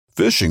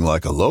Fishing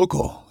like a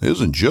local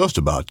isn't just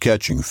about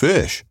catching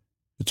fish.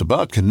 It's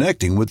about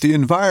connecting with the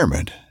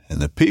environment and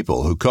the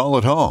people who call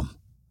it home.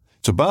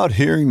 It's about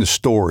hearing the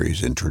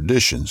stories and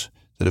traditions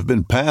that have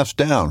been passed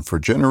down for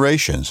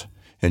generations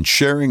and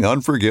sharing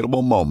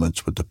unforgettable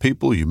moments with the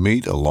people you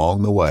meet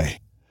along the way.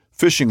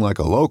 Fishing like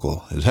a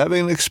local is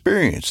having an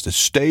experience that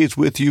stays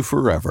with you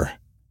forever.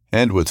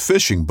 And with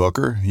Fishing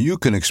Booker, you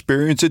can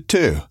experience it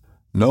too,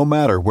 no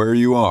matter where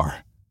you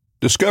are.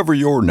 Discover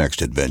your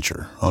next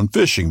adventure on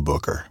Fishing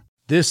Booker.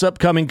 This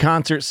upcoming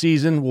concert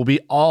season will be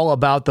all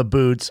about the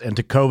boots, and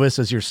Tecovas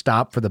is your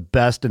stop for the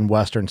best in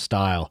Western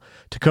style.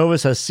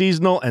 Tecovas has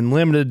seasonal and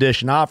limited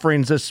edition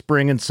offerings this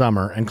spring and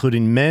summer,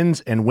 including men's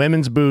and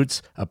women's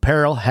boots,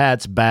 apparel,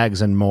 hats,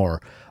 bags, and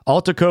more.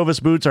 All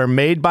Tecovas boots are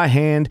made by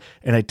hand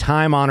in a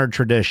time-honored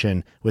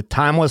tradition with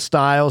timeless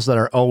styles that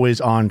are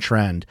always on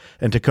trend.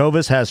 And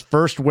Tecovas has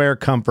first wear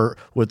comfort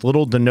with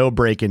little to no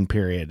break-in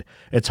period.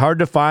 It's hard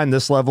to find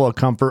this level of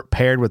comfort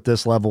paired with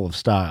this level of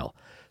style.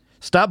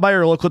 Stop by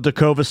your local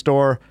Tecovas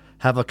store,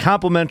 have a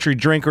complimentary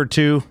drink or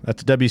two,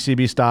 that's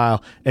WCB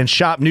style, and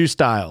shop new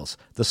styles.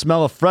 The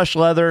smell of fresh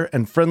leather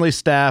and friendly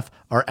staff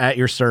are at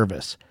your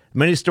service.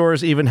 Many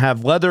stores even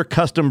have leather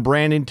custom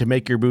branding to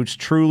make your boots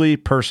truly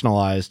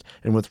personalized.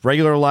 And with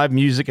regular live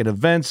music and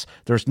events,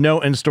 there's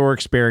no in-store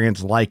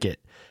experience like it.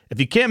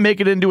 If you can't make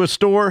it into a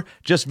store,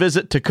 just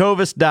visit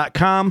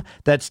tecovas.com.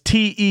 That's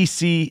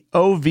TECOVAS.com.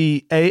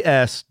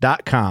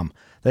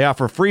 They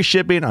offer free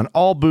shipping on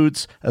all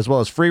boots, as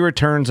well as free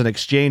returns and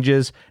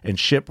exchanges, and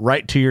ship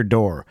right to your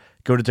door.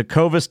 Go to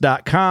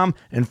tecovas.com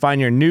and find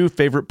your new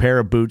favorite pair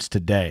of boots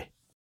today.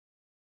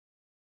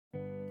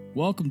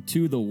 Welcome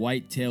to the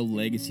Whitetail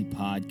Legacy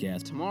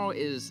Podcast. Tomorrow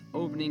is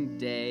opening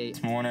day.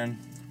 This morning,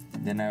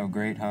 didn't have a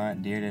great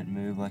hunt. Deer didn't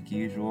move like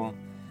usual.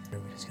 We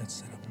just got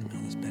set up in the middle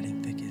of this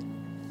bedding thicket.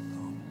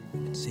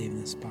 Saving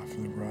this spot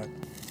from the rut.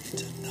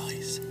 It's a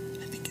nice,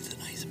 I think it's a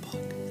nice buck.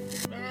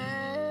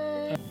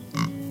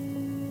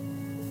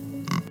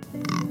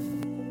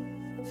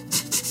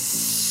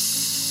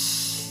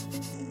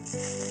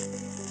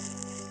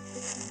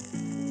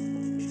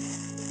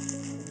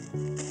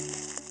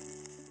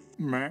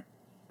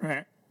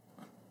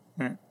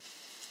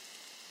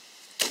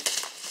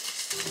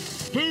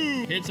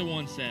 Boom! Hits a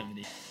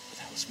 170.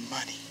 That was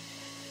money.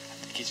 I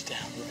think he's down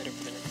right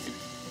over there, maybe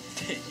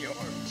 10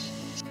 yards.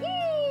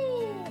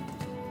 Woo!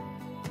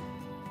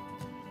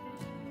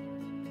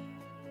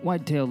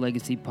 Whitetail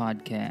Legacy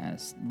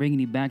Podcast, bringing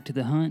you back to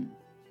the hunt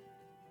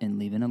and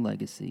leaving a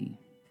legacy.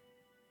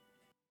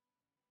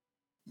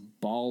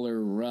 Baller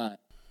rut.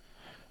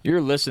 You're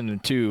listening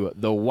to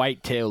the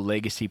Whitetail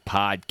Legacy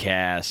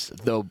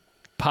Podcast, the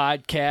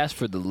podcast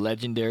for the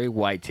legendary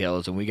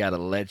whitetails, and we got a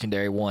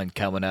legendary one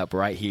coming up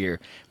right here.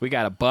 We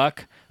got a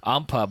buck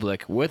on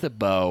public with a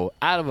bow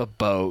out of a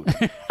boat.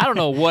 I don't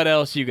know what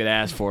else you could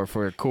ask for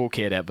a cool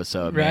kid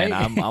episode, man.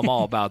 Right? I'm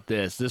all about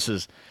this. This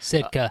is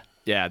Sitka.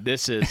 yeah,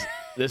 this is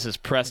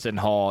Preston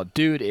Hall.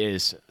 Dude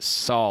is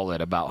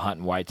solid about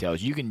hunting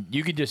whitetails. You can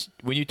just,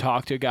 when you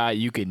talk to a guy,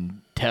 you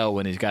can tell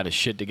when he's got his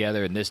shit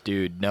together, and this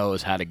dude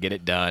knows how to get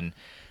it done.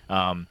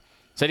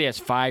 Said he has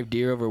 5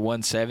 deer over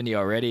 170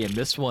 already, and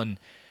this one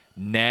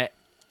net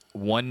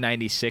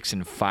 196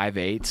 and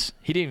 5/8.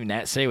 He didn't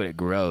even say what it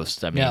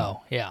grossed. I mean,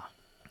 No, yeah.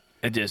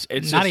 it's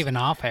Not just, even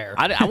off hair.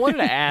 I wanted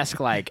to ask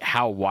like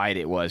how wide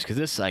it was, because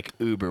this is like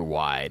uber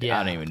wide. Yeah.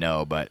 I don't even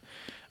know, but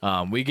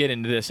we get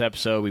into this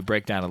episode. We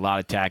break down a lot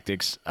of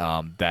tactics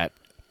that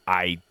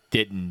I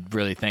didn't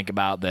really think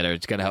about that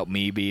it's going to help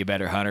me be a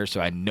better hunter.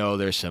 So I know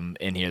there's some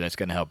in here that's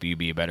going to help you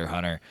be a better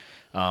hunter.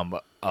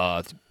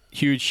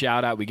 Huge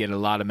shout out. We get a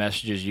lot of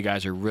messages. You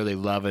guys are really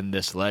loving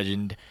this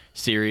legend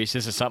series.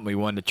 This is something we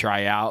wanted to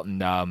try out,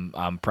 and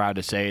I'm proud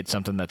to say it's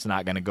something that's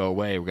not going to go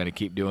away. We're going to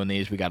keep doing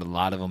these. We got a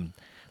lot of them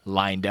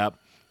lined up.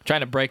 Trying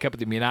to break up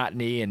the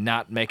monotony and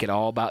not make it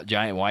all about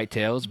giant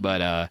whitetails,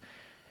 but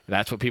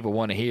that's what people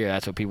want to hear.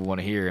 That's what people want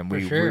to hear, and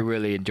we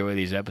really enjoy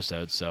these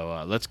episodes.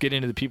 So let's get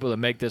into the people that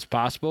make this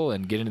possible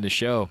and get into the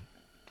show.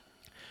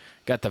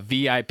 Got the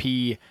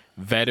VIP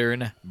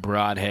veteran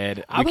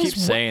broadhead. We keep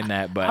saying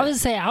that, but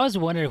I was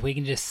wondering if we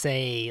can just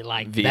say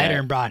like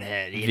veteran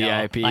broadhead. You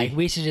VIP. know? Like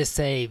we should just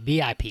say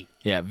VIP.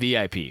 Yeah,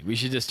 VIP. We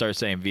should just start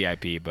saying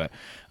VIP, but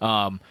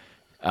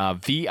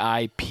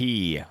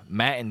VIP,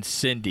 Matt and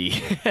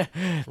Cindy.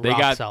 They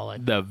got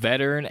solid. The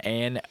veteran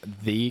and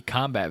the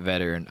combat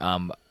veteran.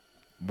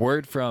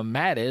 Word from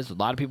Matt is a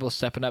lot of people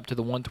stepping up to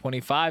the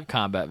 125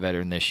 combat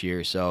veteran this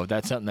year, so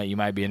that's something that you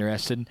might be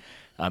interested in.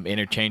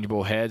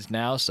 Interchangeable heads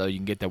now, so you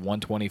can get the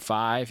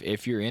 125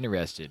 if you're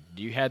interested.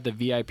 You had the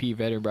VIP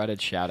veteran broadhead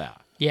shout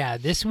out. Yeah,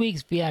 this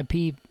week's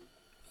VIP.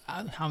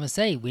 I'm gonna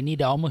say we need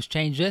to almost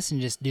change this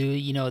and just do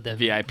the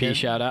VIP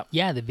shout out.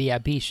 Yeah, the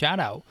VIP shout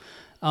out.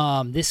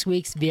 This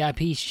week's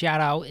VIP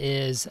shout out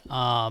is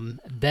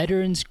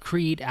Veterans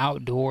Creed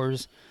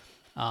Outdoors.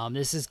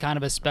 This is kind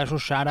of a special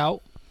shout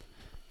out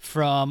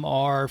from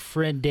our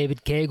friend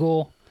David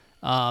Cagle.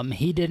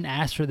 He didn't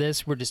ask for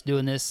this. We're just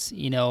doing this,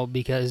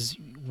 because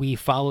we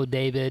follow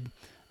David.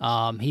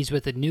 He's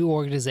with a new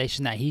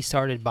organization that he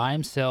started by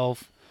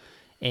himself,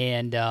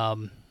 and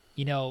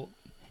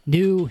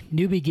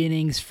new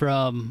beginnings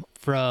from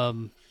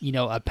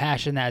a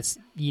passion that's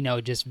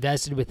just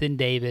vested within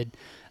David.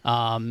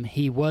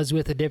 He was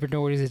with a different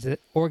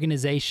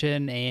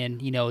organization,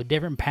 and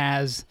different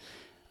paths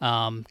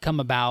come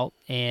about,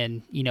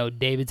 and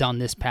David's on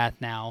this path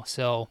now.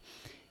 So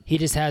he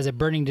just has a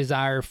burning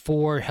desire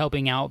for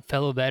helping out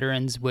fellow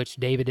veterans, which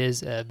David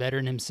is a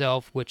veteran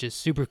himself, which is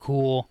super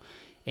cool.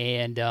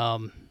 And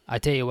I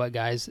tell you what,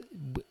 guys,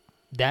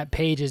 that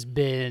page has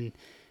been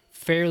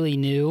fairly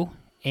new,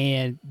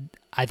 and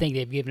I think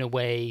they've given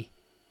away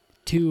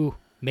 2,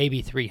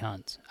 maybe 3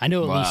 hunts. I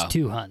know at least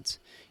 2 hunts,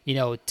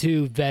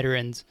 2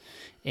 veterans.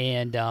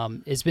 And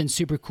it's been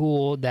super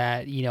cool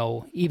that,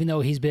 even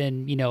though he's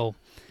been,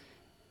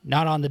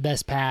 not on the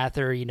best path,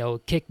 or,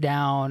 kicked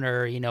down,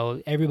 or,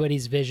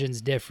 everybody's vision's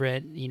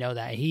different,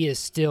 that he is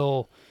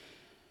still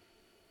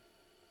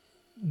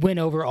went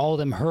over all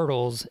them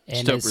hurdles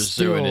and still is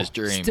pursuing his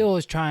dream. Still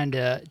is trying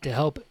to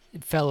help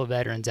fellow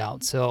veterans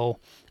out. So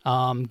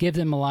give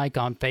them a like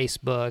on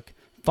Facebook,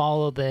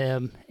 follow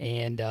them,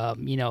 and,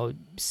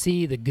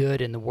 see the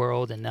good in the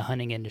world and the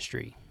hunting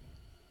industry.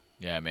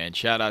 Yeah, man.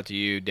 Shout out to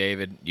you,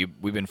 David.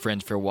 We've been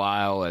friends for a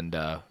while, and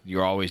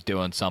you're always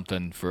doing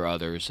something for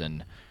others,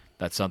 and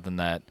that's something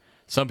that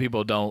some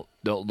people don't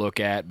look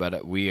at,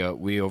 but we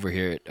over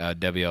here at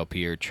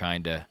WLP are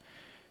trying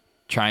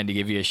to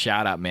give you a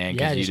shout out, man.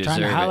 Yeah, you just trying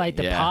to deserve highlight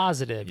it. the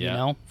positive,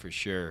 for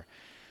sure.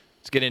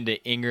 Let's get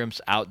into Ingram's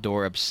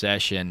outdoor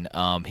obsession.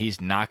 He's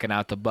knocking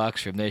out the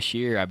bucks from this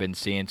year. I've been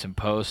seeing some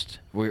posts.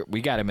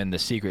 We got him in the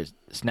secret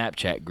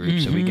Snapchat group,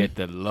 so we get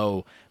the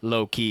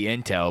low key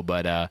intel.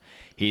 But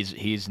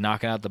he's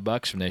knocking out the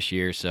bucks from this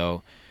year.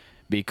 So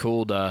be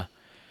cool to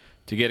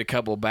get a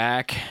couple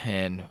back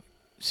and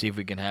see if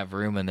we can have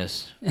room in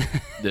this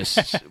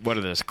what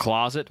is this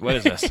closet? What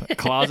is this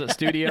closet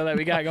studio that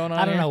we got going on?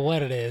 I don't know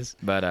what it is,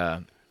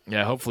 but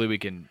hopefully we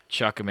can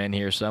chuck them in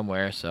here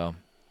somewhere. So.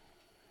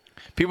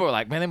 People are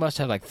like, man, they must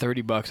have like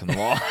 $30 on the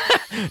wall.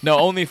 No,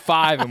 only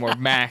 5 and we're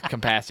max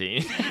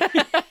capacity.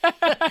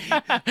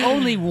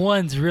 Only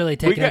one's really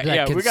taking up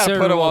that we got to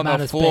put them on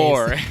the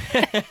floor.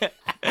 Space.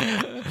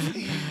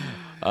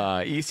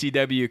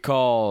 ECW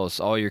calls,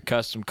 all your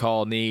custom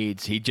call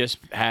needs. He just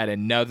had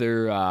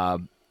another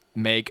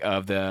make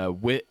of the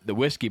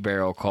whiskey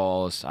barrel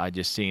calls. I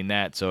just seen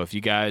that. So if you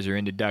guys are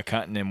into duck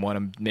hunting and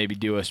want to maybe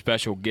do a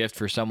special gift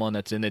for someone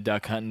that's into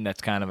duck hunting,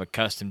 that's kind of a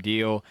custom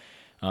deal.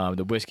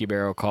 The whiskey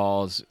barrel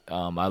calls.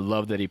 I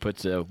love that he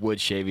puts the wood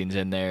shavings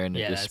in there, and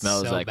it just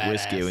smells like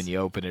whiskey when you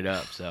open it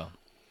up. So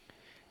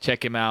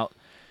check him out.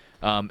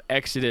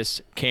 Exodus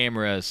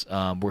cameras.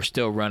 We're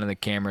still running the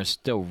cameras,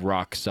 still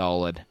rock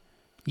solid.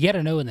 You got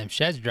to know when them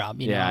sheds drop.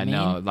 You know what I mean?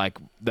 know. Like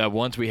the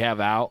ones we have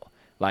out,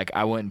 like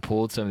I went and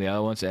pulled some of the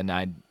other ones, and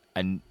I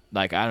don't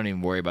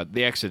even worry about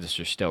the Exodus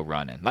are still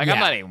running. Like I'm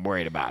not even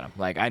worried about them.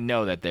 Like I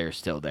know that they're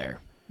still there.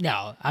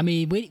 No, I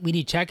mean, when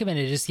you check them and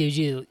it just gives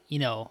you,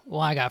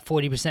 I got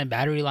 40%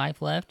 battery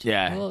life left.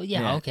 Yeah. Well,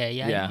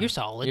 okay, you're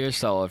solid. You're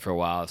solid for a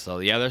while. So,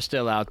 yeah, they're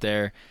still out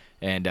there.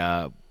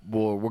 And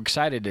we're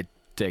excited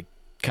to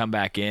come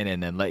back in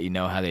and then let you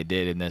know how they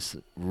did in this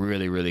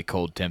really, really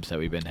cold temps that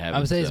we've been having. I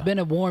would say it's been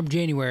a warm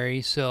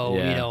January,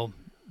 so,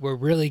 we're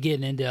really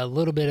getting into a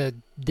little bit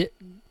of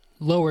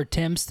lower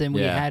temps than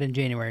we had in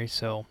January.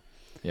 So,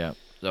 yeah.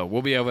 So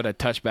we'll be able to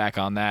touch back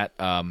on that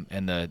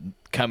in the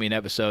coming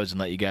episodes and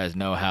let you guys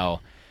know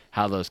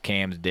how those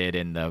cams did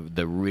in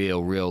the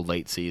real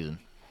late season.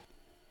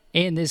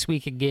 And this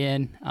week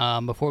again,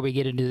 before we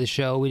get into the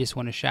show, we just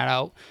want to shout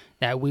out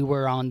that we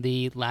were on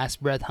the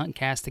Last Breath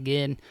Huntcast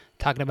again,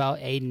 talking about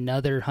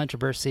another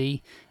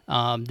controversy,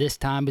 this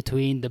time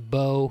between the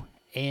bow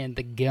and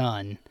the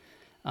gun.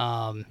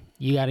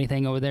 You got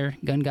anything over there,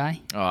 gun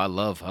guy? Oh, I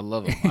love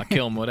them. I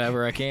kill them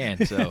whatever I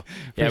can. So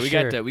yeah, we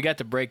got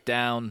to break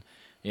down.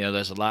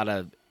 There's a lot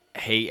of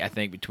hate, I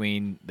think,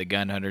 between the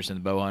gun hunters and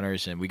the bow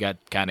hunters, and we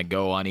got to kind of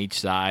go on each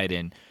side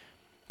and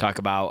talk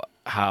about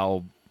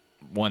how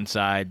one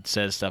side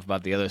says stuff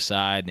about the other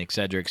side, and et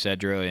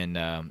cetera,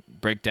 and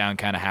break down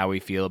kind of how we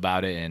feel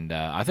about it. And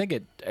I think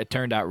it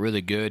turned out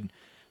really good.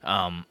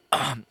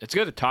 It's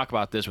good to talk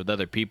about this with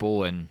other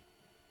people, and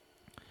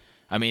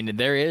I mean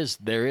there is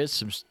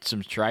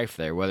some strife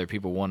there, whether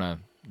people want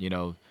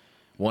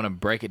to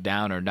break it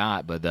down or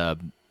not, but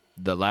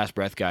the Last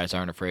Breath guys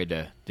aren't afraid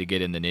to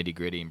get in the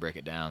nitty-gritty and break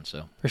it down.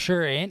 So for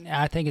sure, and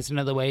I think it's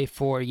another way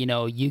for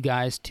you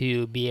guys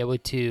to be able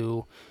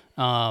to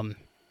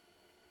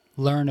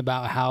learn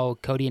about how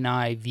Cody and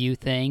I view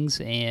things,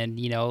 and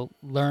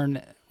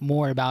learn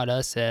more about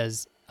us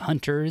as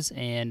hunters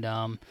and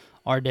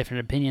our different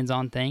opinions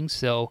on things.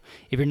 So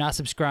if you're not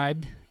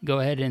subscribed, go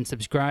ahead and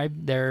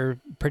subscribe. They're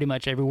pretty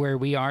much everywhere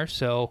we are.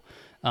 So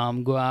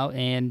go out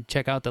and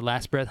check out the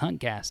Last Breath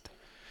Huntcast.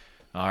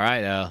 All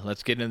right,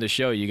 let's get into the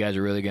show. You guys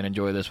are really going to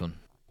enjoy this one.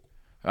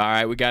 All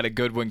right, we got a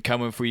good one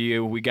coming for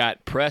you. We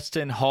got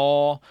Preston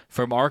Hall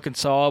from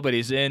Arkansas, but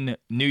he's in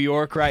New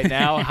York right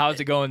now. How's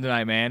it going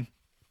tonight, man?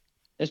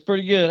 It's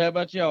pretty good. How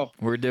about y'all?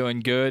 We're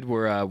doing good.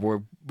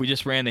 We're We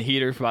just ran the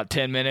heater for about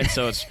 10 minutes,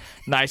 so it's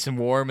nice and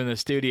warm in the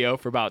studio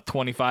for about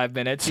 25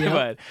 minutes.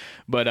 Yep.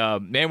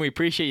 But man, we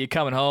appreciate you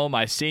coming home.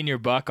 I seen your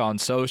buck on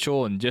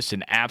social and just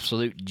an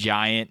absolute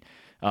giant.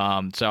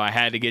 So I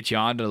had to get you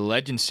onto the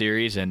Legend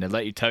Series and to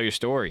let you tell your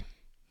story.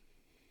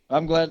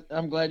 I'm glad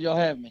y'all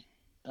have me.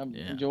 I'm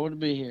enjoying to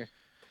be here.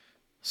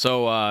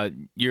 So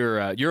you're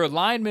a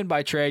lineman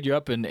by trade. You're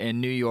up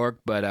in New York,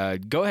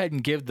 but go ahead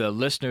and give the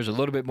listeners a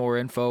little bit more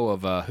info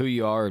of who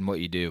you are and what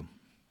you do.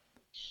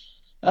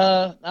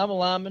 I'm a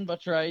lineman by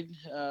trade.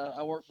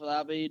 I work for the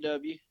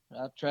IBEW.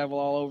 I travel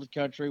all over the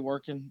country,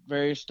 work in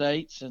various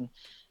states, and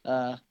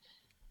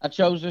I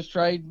chose this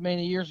trade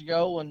many years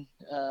ago when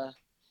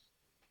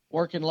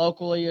working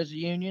locally as a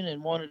union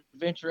and wanted to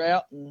venture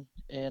out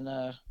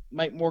and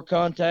make more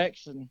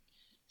contacts and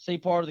see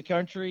part of the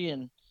country.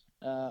 And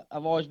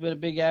I've always been a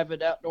big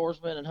avid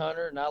outdoorsman and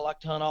hunter, and I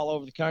like to hunt all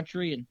over the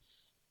country, and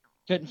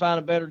couldn't find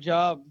a better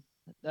job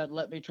that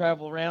let me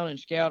travel around and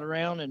scout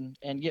around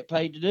and get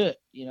paid to do it,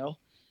 you know.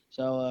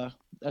 So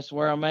that's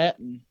where I'm at,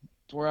 and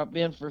it's where I've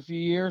been for a few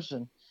years,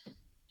 and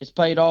it's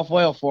paid off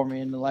well for me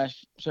in the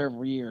last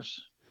several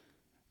years.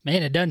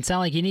 Man, it doesn't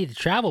sound like you need to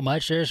travel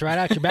much. There's right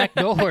out your back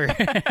door.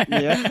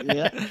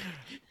 Yeah.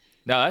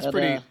 No,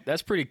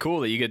 that's pretty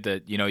cool that you get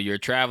to, you're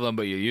traveling,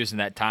 but you're using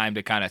that time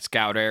to kind of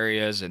scout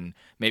areas, and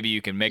maybe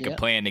you can make a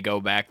plan to go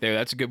back there.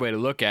 That's a good way to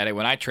look at it.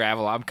 When I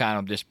travel, I'm kind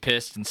of just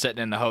pissed and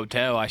sitting in the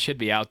hotel. I should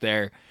be out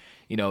there,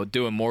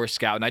 doing more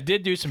scouting. I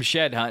did do some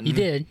shed hunting.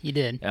 You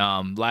did.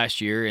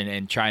 Last year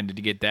and trying to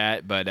get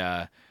that,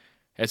 but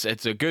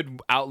it's a good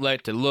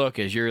outlet to look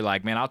as you're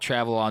like, man, I'll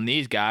travel on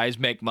these guys,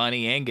 make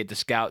money, and get to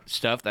scout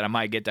stuff that I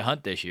might get to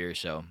hunt this year.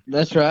 So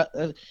that's right.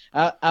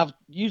 I've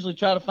usually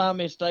try to find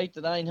me a state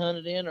that I ain't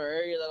hunted in or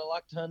area that I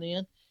like to hunt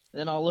in.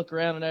 Then I'll look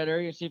around in that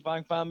area and see if I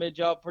can find me a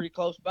job pretty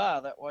close by.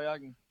 That way I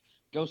can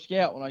go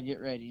scout when I get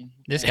ready.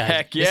 This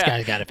guy's got it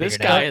figured out. This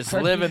guy is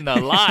living the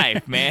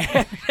life,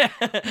 man.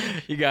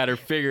 You got her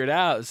figured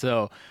out.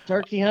 So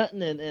turkey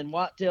hunting and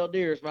whitetail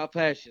deer is my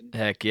passion.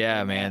 Heck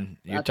yeah, man.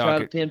 I try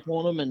to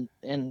pinpoint them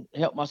and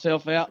help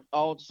myself out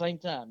all at the same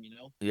time,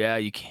 Yeah,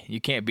 you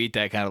can't beat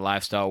that kind of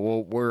lifestyle.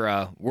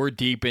 We're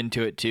deep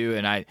into it too,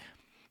 and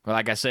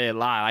like I say a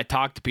lot, I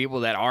talk to people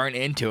that aren't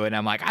into it, and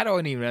I'm like, I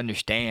don't even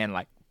understand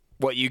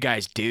what you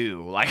guys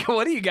do. Like,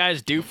 what do you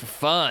guys do for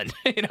fun?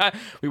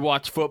 We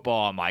watch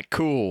football. I'm like,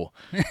 cool.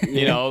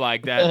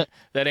 Like that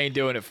ain't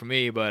doing it for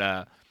me.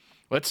 But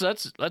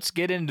let's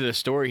get into the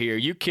story here.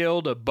 You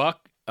killed a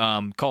buck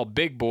called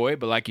Big Boy,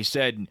 but like you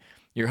said,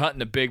 you're hunting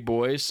the big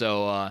boys.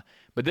 So,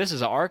 but this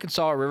is an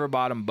Arkansas river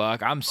bottom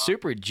buck. I'm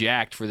super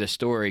jacked for this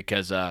story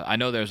because I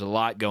know there's a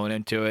lot going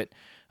into it.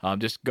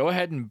 Just go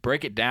ahead and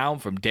break it down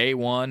from day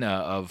one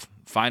of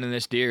finding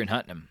this deer and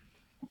hunting him.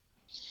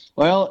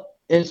 Well,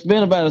 it's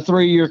been about a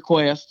 3-year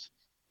quest.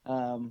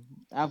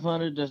 I've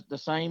hunted the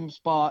same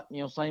spot,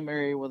 same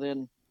area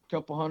within a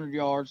couple hundred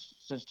yards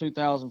since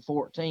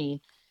 2014,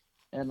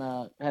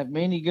 and have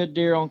many good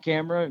deer on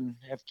camera and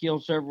have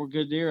killed several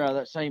good deer out of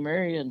that same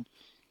area.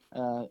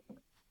 And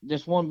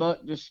this one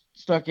buck just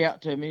stuck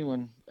out to me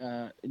when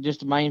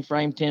just a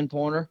mainframe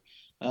 10-pointer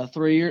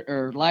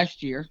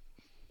last year,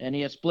 and he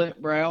had split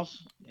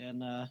brows.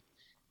 And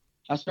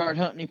I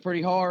started hunting him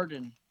pretty hard,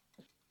 and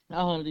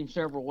I hunted him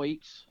several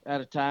weeks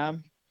at a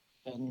time,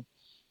 and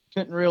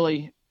couldn't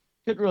really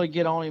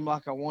get on him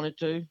like I wanted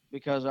to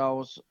because I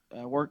was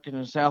working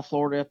in South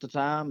Florida at the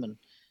time, and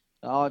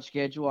the odd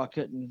schedule. I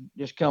couldn't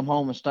just come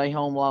home and stay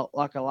home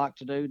like I like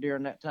to do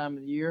during that time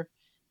of the year,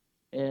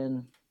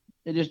 and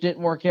it just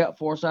didn't work out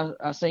for us.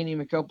 I seen him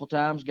a couple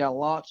times, got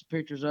lots of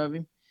pictures of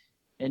him,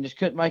 and just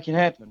couldn't make it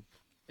happen.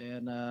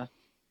 And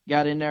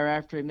got in there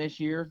after him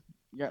this year,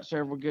 got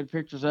several good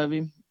pictures of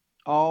him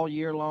all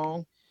year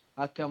long.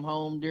 I'd come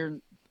home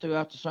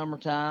throughout the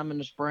summertime and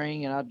the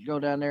spring, and I'd go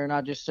down there and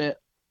I'd just sit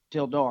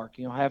till dark,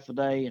 half a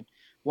day, and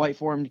wait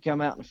for him to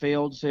come out in the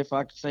field, see if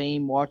I could see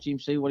him, watch him,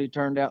 see what he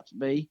turned out to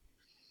be.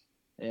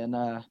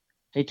 And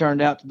he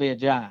turned out to be a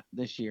giant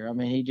this year. I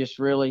mean,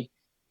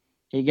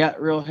 he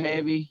got real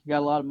heavy, got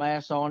a lot of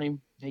mass on him.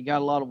 He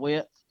got a lot of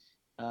width.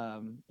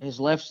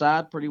 His left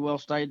side pretty well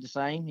stayed the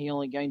same. He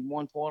only gained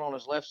 1 point on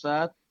his left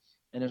side,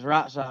 and his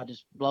right side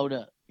just blowed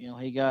up.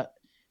 He got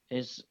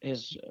his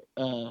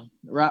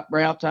right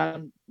brow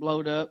tine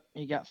blowed up.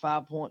 He got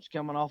 5 points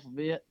coming off of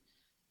it.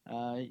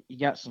 He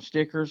got some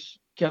stickers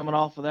coming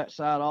off of that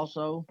side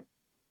also.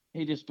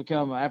 He just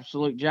become an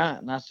absolute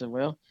giant. And I said,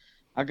 well,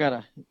 I got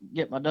to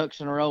get my ducks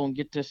in a row and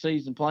get this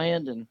season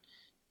planned, and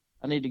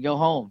I need to go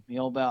home,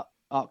 about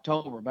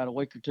October, about a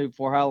week or two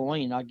before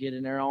Halloween. I'll get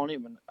in there on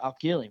him and I'll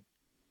kill him.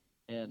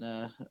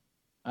 And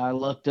I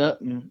looked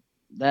up and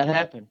that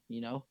happened,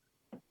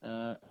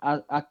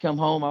 I come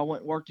home. I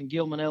went and worked in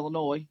Gilman,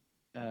 Illinois.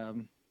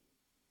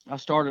 I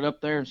started up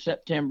there in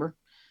September,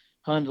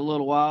 hunted a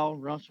little while,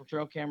 run some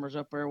trail cameras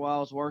up there while I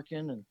was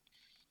working, and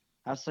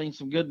I seen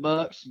some good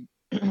bucks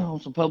on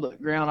some public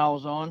ground I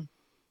was on.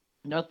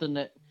 Nothing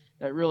that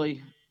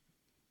really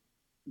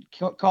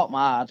caught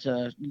my eye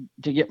to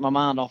get my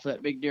mind off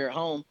that big deer at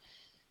home.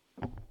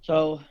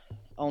 So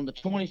on the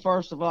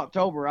 21st of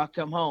October, I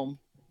come home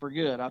for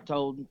good. I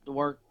told the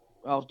work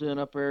I was doing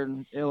up there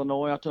in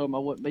Illinois, I told them I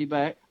wouldn't be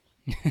back,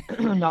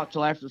 not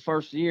till after the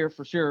first of the year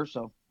for sure.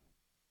 So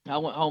I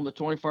went home the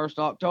 21st of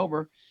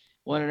October,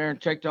 went in there and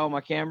checked all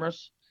my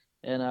cameras,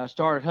 and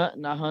started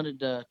hunting. I hunted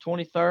the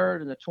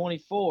 23rd and the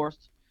 24th,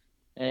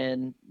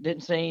 and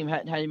didn't see him,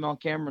 hadn't had him on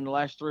camera in the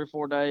last 3 or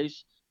 4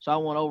 days. So I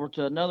went over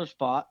to another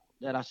spot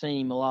that I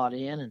seen him a lot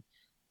in and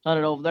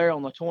hunted over there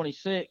on the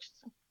 26th.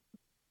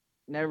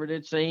 Never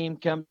did see him.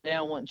 Come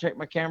down, went and checked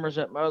my cameras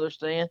at my other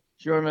stand.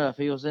 Sure enough,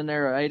 he was in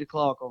there at 8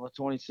 o'clock on the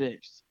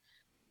 26th.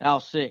 I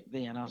was sick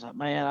then. I was like,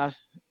 man,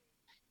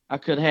 I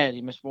could have had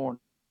him this morning,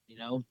 you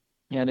know.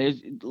 And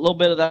it's a little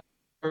bit of that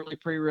early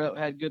pre-rut,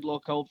 had a good little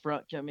cold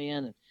front come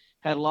in and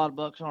had a lot of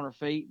bucks on her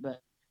feet.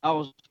 But I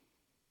was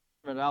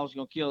going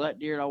to kill that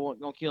deer. I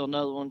wasn't going to kill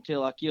another one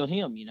until I killed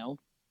him, you know.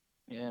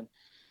 And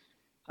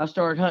I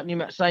started hunting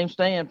him at the same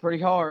stand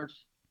pretty hard.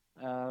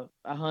 I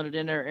hunted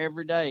in there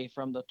every day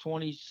from the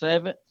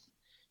 27th,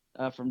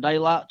 from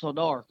daylight till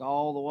dark,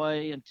 all the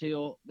way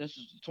until this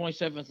is the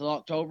 27th of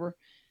October.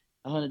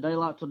 I hunted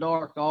daylight till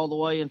dark all the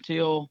way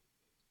until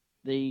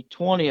the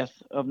 20th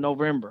of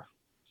November.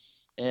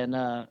 And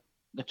the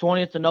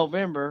 20th of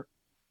November,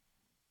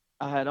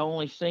 I had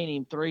only seen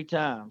him 3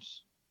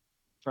 times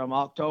from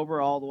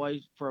October all the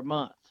way for a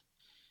month.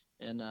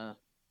 And I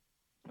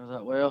was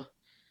like, well,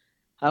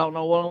 I don't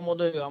know what I'm going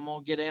to do. I'm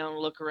going to get down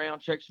and look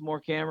around, check some more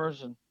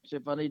cameras and see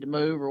if I need to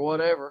move or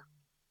whatever.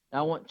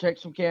 I went and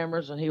checked some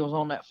cameras, and he was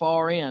on that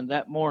far end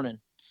that morning.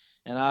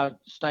 And I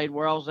stayed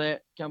where I was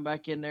at, come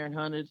back in there and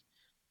hunted.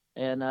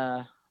 And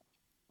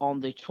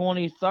on the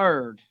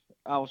 23rd,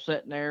 I was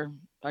sitting there.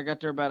 I got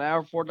there about an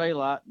hour before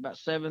daylight, about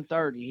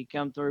 7:30. He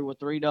come through with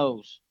 3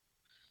 does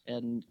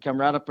and come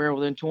right up there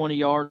within 20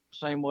 yards,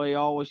 same way he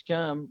always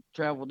come,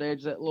 traveled the edge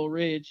of that little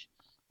ridge,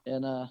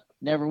 and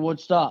never would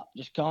stop,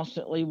 just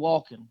constantly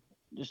walking,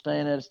 just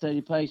staying at a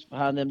steady pace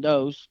behind them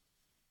does.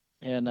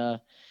 And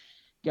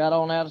got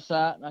on out of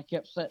sight, and I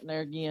kept sitting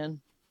there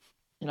again,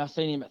 and I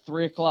seen him at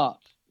 3 o'clock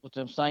with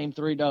them same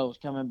 3 does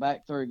coming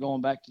back through,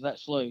 going back to that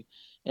slough.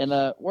 And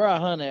where I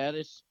hunt at,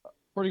 it's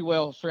pretty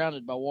well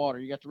surrounded by water.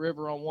 You got the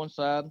river on one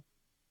side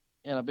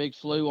and a big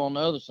slough on the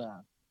other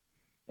side.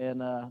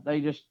 And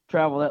they just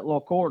travel that little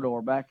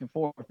corridor back and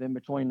forth in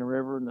between the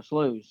river and the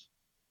sloughs.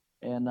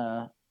 And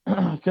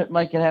couldn't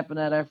make it happen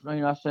that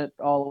afternoon. I sat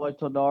all the way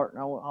till dark,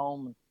 and I went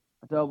home and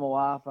I told my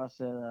wife, I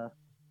said,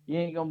 you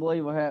ain't gonna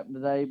believe what happened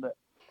today, but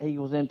he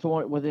was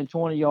within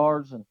 20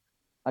 yards, and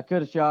I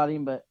could have shot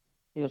him, but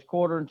he was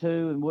quartering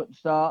to and wouldn't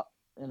stop,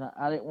 and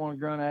I didn't want to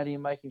grunt at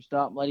him, make him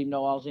stop, and let him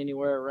know I was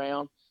anywhere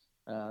around.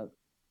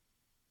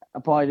 I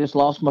probably just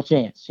lost my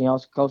chance. You know,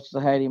 it's the closest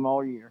I had him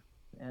all year.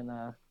 And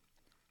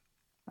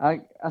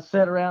I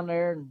sat around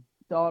there and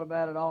thought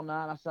about it all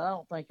night. I said, I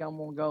don't think I'm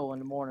going to go in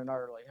the morning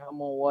early. I'm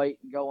going to wait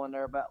and go in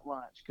there about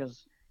lunch,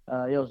 because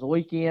it was the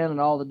weekend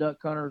and all the duck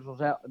hunters was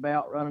out and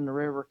about running the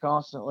river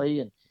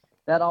constantly, and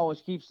that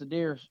always keeps the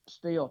deer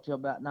still till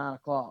about 9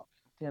 o'clock,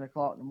 10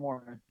 o'clock in the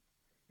morning.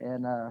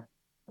 And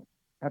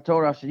I told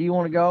her, I said, you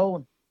want to go?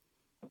 And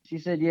she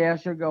said, yeah,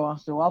 she'll go. I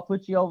said, well, I'll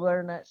put you over there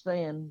in that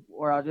stand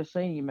where I just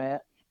seen you,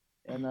 Matt,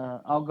 and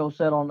I'll go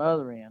sit on the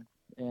other end.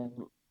 And,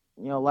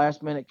 you know,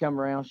 last minute come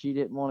around, she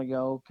didn't want to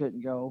go,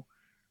 couldn't go.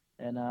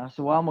 And I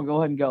said, well, I'm going to go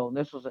ahead and go. And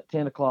this was at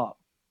 10 o'clock.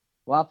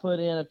 Well, I put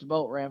in at the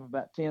boat ramp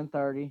about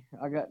 10:30.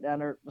 I got down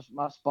there at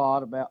my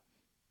spot about,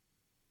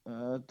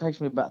 it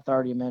takes me about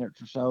 30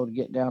 minutes or so to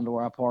get down to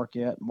where I park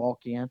at and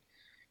walk in.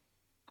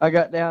 I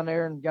got down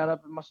there and got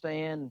up in my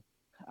stand.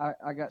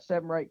 I got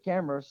 7 or 8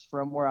 cameras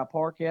from where I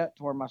park at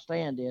to where my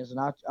stand is, and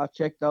I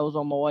checked those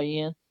on my way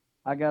in.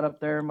 I got up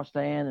there in my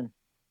stand and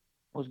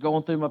was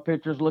going through my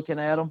pictures, looking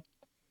at them,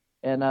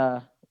 and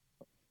I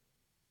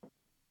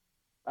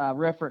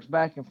referenced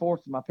back and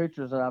forth to my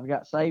pictures that I've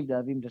got saved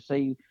of him to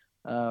see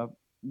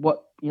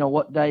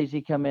what days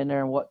he come in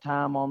there and what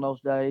time on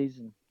those days,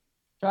 and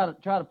try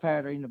to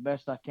pattern him the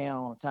best I can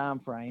on a time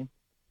frame.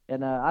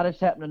 And I just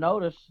happened to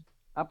notice,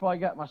 I probably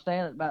got my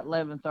stand at about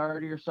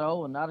 11:30 or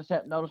so, and I just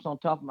happened to notice on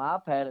top of my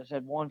iPad it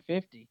said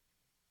 150.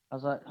 I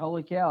was like,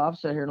 holy cow, I've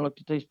sat here and looked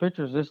at these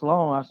pictures this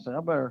long. I said, I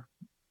better,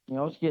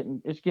 it's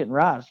getting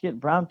right. It's getting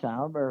prime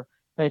time. I better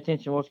pay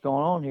attention to what's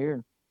going on here.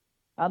 And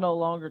I no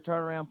longer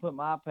turn around, put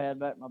my iPad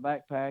back in my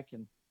backpack,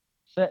 and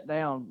sat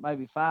down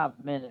maybe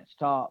 5 minutes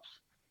tops.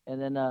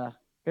 And then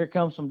here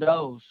comes some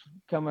does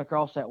coming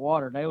across that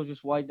water. And they was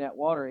just wading that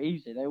water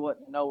easy. They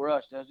wasn't in no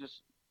rush. They was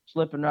just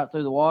slipping right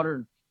through the water.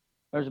 And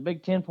there's a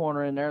big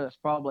 10-pointer in there that's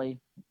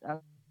probably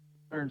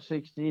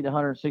 160 to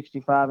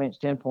 165 inch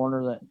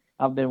 10-pointer that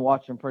I've been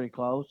watching pretty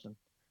close. And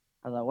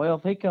I thought, well,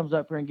 if he comes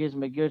up here and gives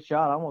me a good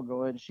shot, I'm going to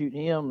go ahead and shoot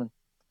him. And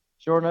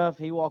sure enough,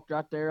 he walked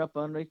right there up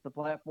underneath the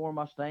platform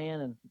I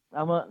stand, and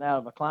I'm hunting out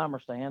of a climber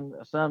stand,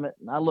 a summit,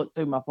 and I looked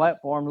through my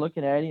platform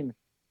looking at him.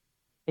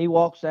 He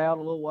walks out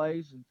a little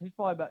ways, and he's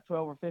probably about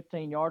 12 or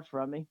 15 yards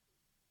from me,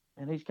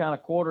 and he's kind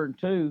of quartering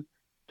to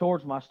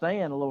towards my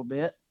stand a little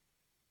bit,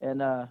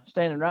 and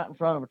standing right in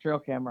front of a trail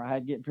camera I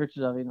had getting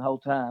pictures of him the whole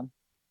time.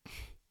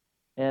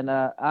 And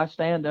I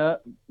stand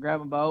up,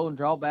 grab my bow, and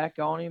draw back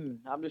on him. And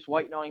I'm just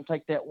waiting on him to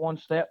take that one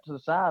step to the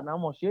side, and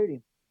I'm going to shoot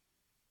him.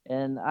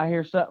 And I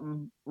hear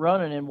something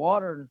running in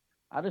water, and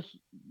I just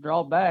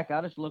draw back.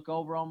 I just look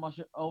over on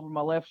over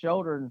my left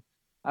shoulder, and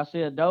I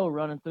see a doe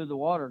running through the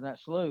water in that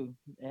slough.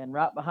 And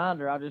right behind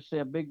her, I just see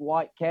a big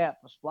white cap,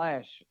 a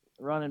splash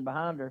running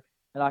behind her,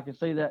 and I can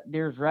see that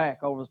deer's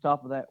rack over the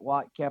top of that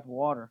white cap of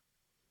water.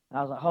 And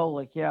I was like,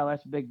 "Holy cow,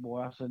 that's a big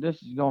boy!" I said,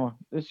 "This is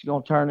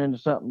gonna turn into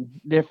something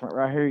different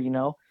right here, you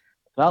know."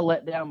 So I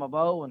let down my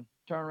bow and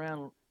turn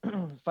around,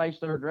 and face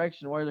their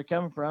direction where they're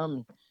coming from,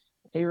 and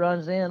he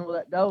runs in with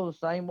that doe the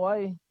same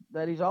way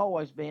that he's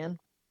always been.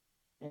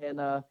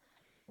 And I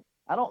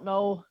don't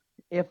know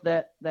if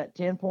that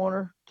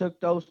 10-pointer took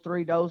those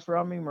 3 does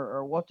from him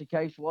or what the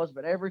case was,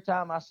 but every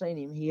time I seen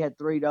him, he had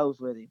 3 does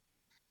with him.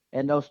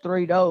 And those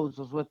 3 does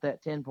was with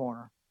that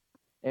 10-pointer.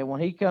 And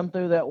when he come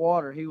through that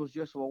water, he was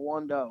just with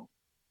 1 doe.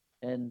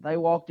 And they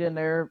walked in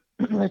there.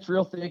 It's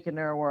real thick in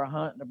there where I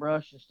hunt in the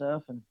brush and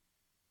stuff. And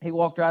he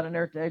walked right in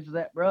there at the edge of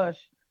that brush,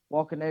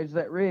 walking the edge of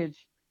that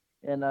ridge.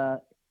 And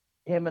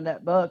him and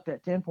that buck,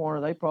 that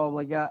 10-pointer, they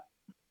probably got,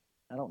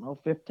 I don't know,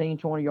 15,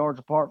 20 yards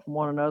apart from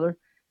one another,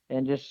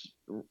 and just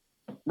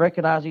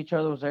recognized each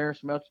other was there,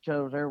 smelt each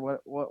other was there,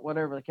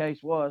 whatever the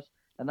case was,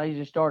 and they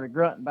just started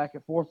grunting back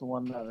and forth with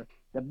one another.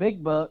 The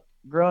big buck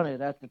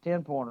grunted at the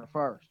 10-pointer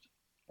first,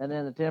 and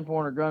then the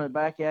 10-pointer grunted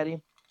back at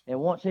him, and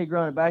once he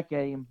grunted back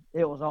at him,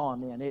 it was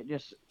on then. It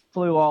just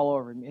flew all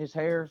over him. His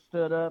hair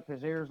stood up,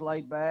 his ears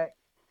laid back,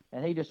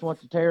 and he just went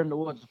to tearing the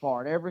woods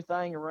apart.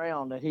 Everything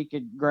around that he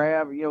could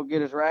grab,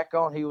 get his rack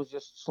on, he was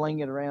just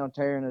slinging it around,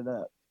 tearing it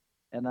up.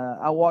 And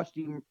I watched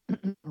him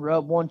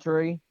rub one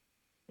tree.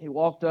 He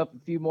walked up a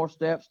few more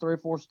steps, 3 or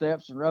 4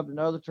 steps, and rubbed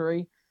another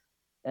tree.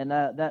 And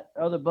that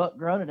other buck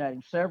grunted at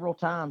him several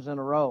times in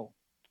a row.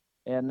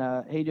 And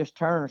he just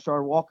turned and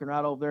started walking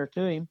right over there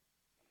to him.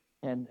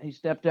 And he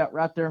stepped out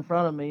right there in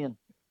front of me. And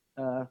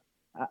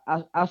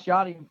I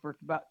shot him for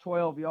about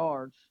 12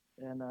 yards.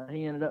 And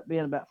he ended up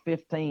being about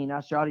 15.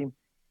 I shot him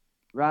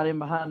right in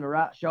behind the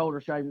right shoulder,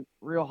 shot him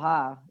real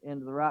high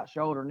into the right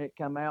shoulder, and it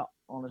come out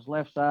on his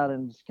left side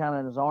and it's kind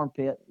of in his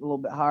armpit, a little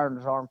bit higher in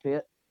his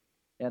armpit.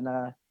 And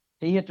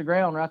he hit the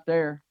ground right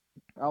there.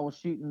 I was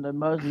shooting the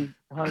Muzzy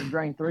 100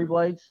 grain 3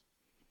 blades,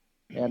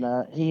 and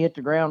he hit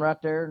the ground right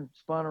there and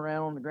spun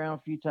around on the ground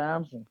a few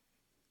times. And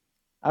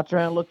I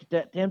try and look at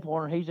that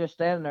 10-pointer. He's just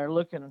standing there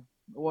looking at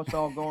what's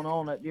all going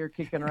on, that deer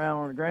kicking around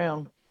on the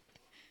ground.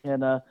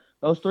 And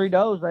those 3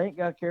 does, they ain't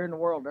got a care in the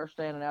world. They're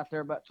standing out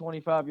there about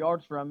 25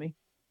 yards from me.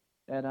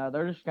 And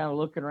they're just kind of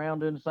looking around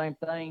doing the same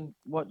thing,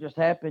 what just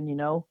happened,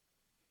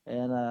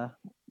 And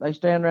they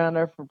stand around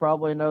there for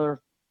probably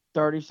another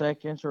 30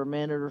 seconds or a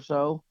minute or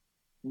so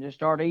and just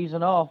start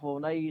easing off. Well,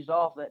 when they eased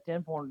off, that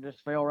 10-pointer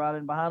just fell right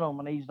in behind them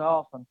and eased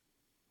off. And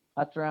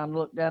I turned and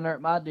looked down there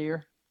at my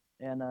deer,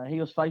 and he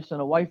was facing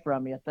away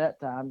from me at that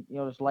time,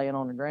 just laying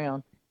on the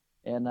ground.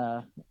 And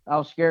I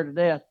was scared to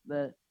death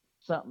that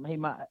something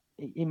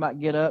he might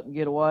get up and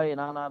get away,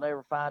 and I not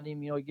ever find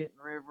him, get in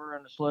the river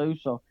and the slough.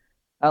 So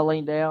I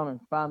leaned down and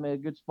found me a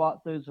good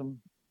spot through some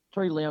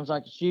tree limbs I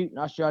could shoot, and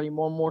I shot him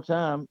one more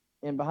time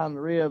in behind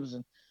the ribs.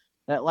 And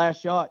that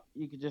last shot,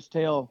 you could just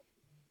tell,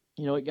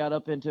 it got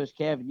up into his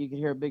cavity. You could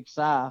hear a big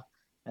sigh,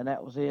 and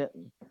that was it.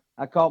 And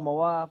I called my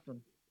wife,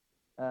 and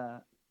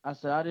I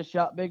said, "I just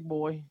shot Big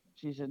Boy."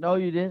 She said, "No,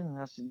 you didn't."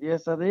 I said,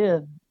 "Yes, I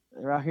did.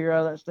 Right here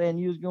out of that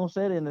stand you was going to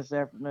sit in this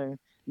afternoon." And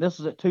this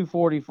was at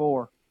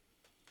 2:44.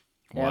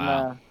 Wow.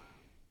 And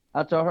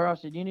I told her, I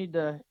said, "You need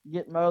to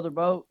get in my other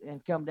boat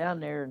and come down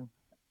there." And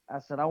I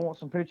said, "I want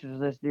some pictures of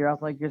this deer. I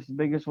think it's the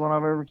biggest one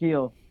I've ever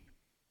killed."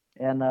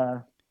 And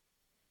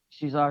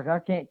she's like, "I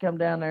can't come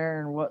down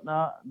there and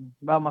whatnot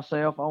by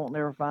myself. I won't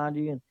never find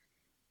you." And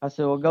I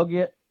said, "Well, go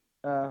get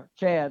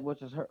Chad,"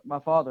 which is my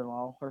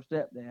father-in-law, her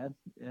stepdad.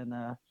 And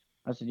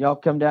I said, "Y'all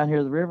come down here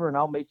to the river, and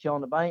I'll meet you on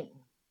the bank.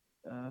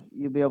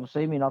 You'll be able to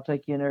see me, and I'll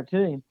take you in there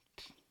to him."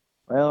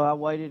 Well, I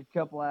waited a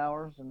couple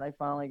hours, and they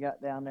finally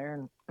got down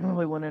there, and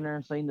we went in there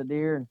and seen the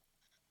deer.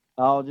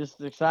 And just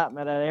the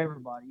excitement at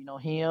everybody,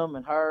 him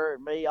and her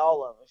and me,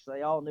 all of us.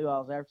 They all knew I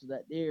was after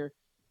that deer.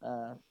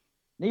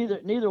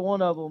 Neither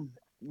one of them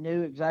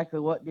knew exactly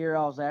what deer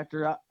I was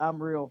after.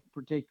 I'm real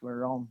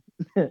particular on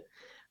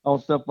on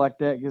stuff like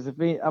that, because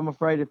I'm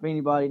afraid if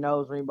anybody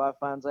knows or anybody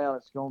finds out,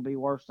 it's going to be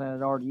worse than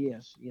it already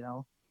is,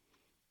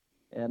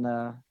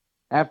 And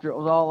after it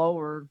was all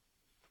over,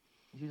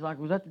 she's like,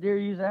 "Was that the deer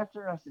you was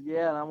after?" I said,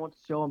 "Yeah." And I went to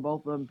showing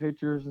both of them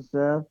pictures and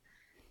stuff.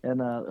 And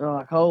they're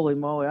like, "Holy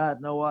moly, I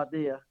had no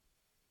idea."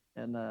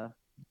 And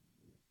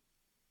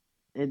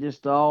it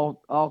just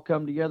all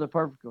come together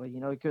perfectly.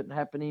 It couldn't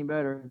happen any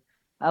better.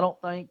 I don't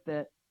think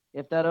that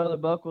if that other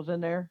buck was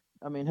in there,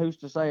 I mean, who's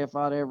to say if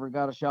I'd ever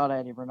got a shot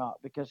at him or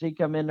not? Because he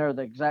come in there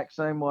the exact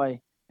same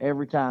way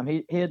every time.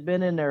 He had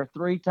been in there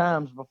 3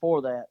 times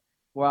before that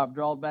where I've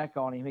drawn back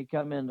on him. He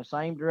come in the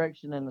same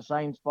direction in the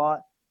same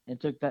spot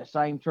and took that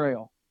same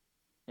trail.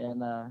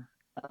 And I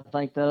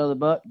think that other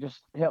buck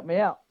just helped me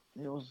out.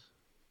 It was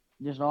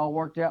just all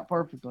worked out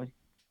perfectly.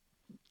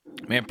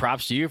 Man,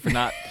 props to you for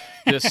not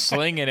just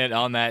slinging it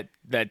on that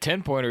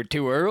 10-pointer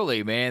too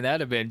early, man.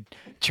 That'd have been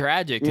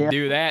tragic to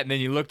do that. And then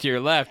you look to your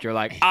left, you're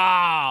like,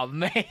 oh,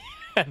 man.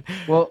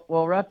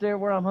 Well, right there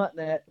where I'm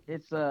hunting at,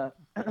 it's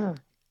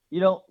you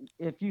don't.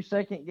 If you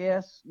second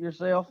guess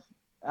yourself,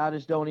 I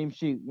just don't even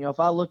shoot. You know, if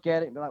I look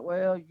at it and be like,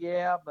 well,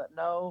 yeah, but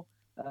no,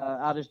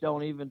 I just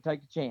don't even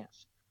take a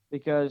chance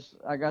because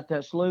I got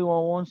that slough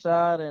on one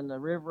side and the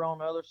river on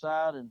the other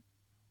side, and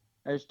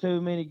there's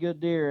too many good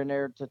deer in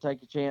there to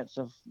take a chance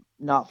of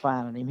not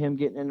finding him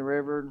getting in the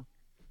river,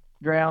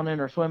 drowning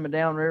or swimming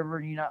down river,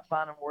 and you not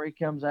finding where he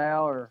comes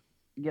out or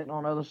getting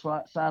on the other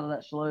side of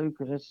that slough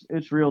because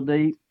it's real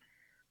deep.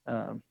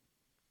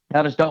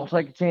 I just don't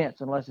take a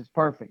chance unless it's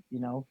perfect, you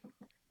know.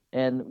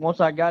 And once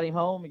I got him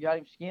home and got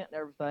him skint and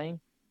everything,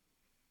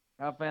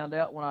 I found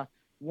out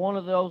one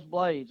of those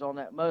blades on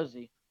that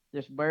Muzzy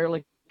just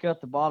barely cut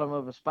the bottom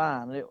of his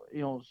spine.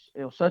 It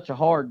was such a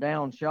hard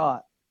down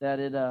shot that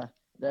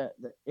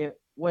it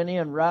went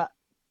in right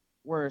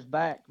where his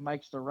back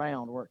makes the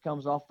round, where it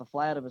comes off the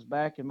flat of his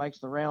back and makes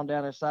the round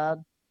down his side.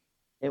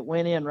 It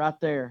went in right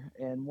there,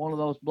 and one of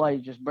those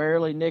blades just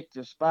barely nicked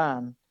his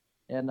spine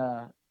and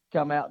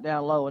come out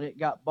down low, and it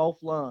got both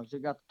lungs.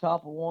 It got the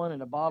top of one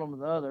and the bottom of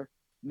the other,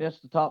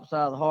 missed the top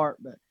side of the heart.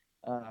 But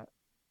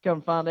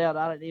come find out,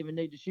 I didn't even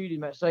need to shoot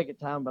him that second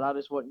time, but I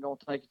just wasn't going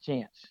to take a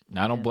chance.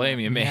 I don't blame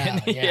you,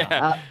 man.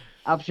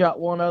 I've shot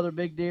one other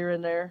big deer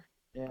in there,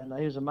 and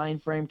he was a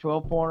mainframe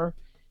 12-pointer,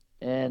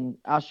 and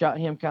I shot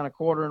him kind of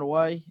quartering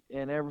away,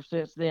 and ever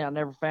since then, I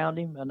never found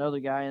him. Another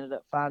guy ended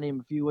up finding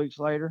him a few weeks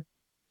later,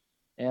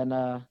 and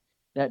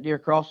that deer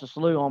crossed the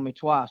slough on me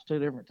twice, 2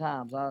 different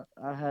times. I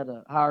had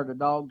hired a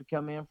dog to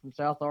come in from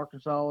South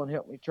Arkansas and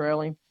help me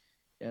trail him,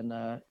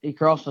 and he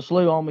crossed the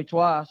slough on me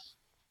twice,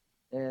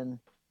 and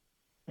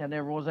I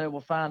never was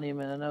able to find him.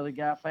 And another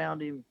guy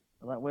found him.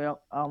 I was like,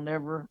 well, I'll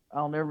never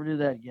do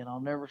that again. I'll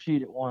never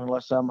shoot at one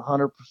unless I'm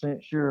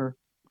 100% sure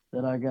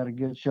that I got a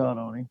good shot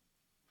on him.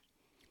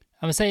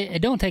 I would say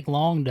it don't take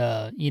long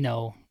to,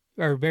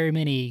 or very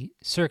many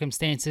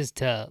circumstances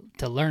to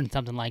learn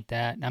something like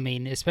that. I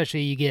mean,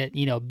 especially you get,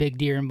 big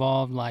deer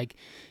involved, like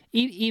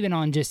even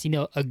on just,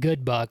 a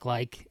good buck,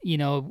 like,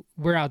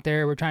 we're out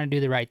there, we're trying to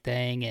do the right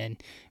thing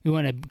and we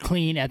want a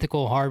clean,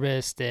 ethical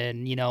harvest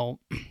and,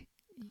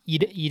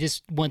 you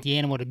just want the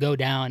animal to go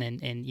down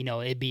and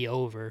it be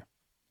over.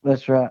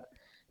 That's right.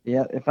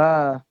 Yeah. If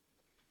I'm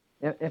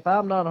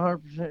not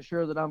 100%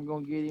 sure that I'm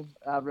going to get him,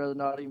 I'd rather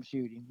not even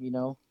shoot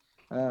him,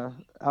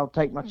 I'll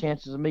take my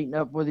chances of meeting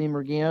up with him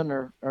again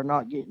or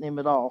not getting him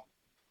at all.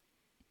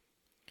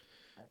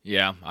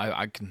 Yeah,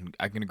 I can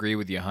agree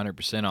with you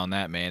 100% on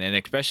that, man. And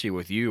especially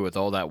with you, with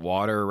all that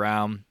water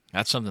around,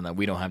 that's something that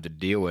we don't have to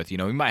deal with. We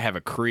might have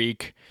a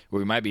creek where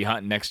we might be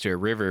hunting next to a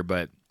river,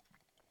 but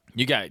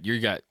you got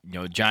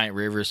giant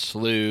rivers,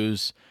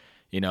 sloughs,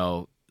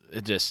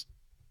 it just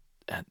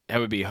that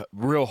would be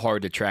real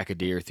hard to track a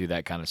deer through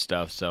that kind of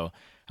stuff. So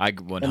I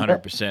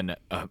 100%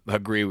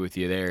 agree with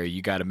you there.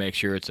 You got to make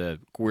sure it's a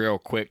real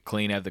quick,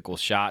 clean, ethical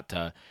shot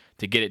to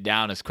get it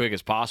down as quick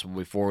as possible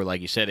before,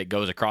 like you said, it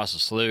goes across the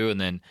slough, and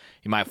then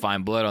you might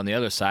find blood on the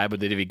other side.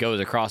 But then if he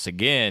goes across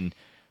again,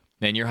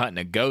 then you're hunting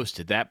a ghost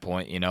at that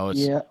point.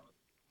 It's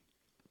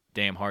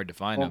damn hard to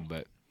find them.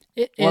 But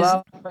what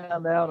I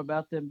found out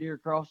about them deer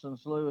crossing the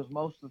slough is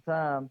most of the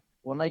time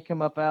when they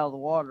come up out of the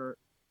water,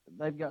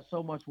 they've got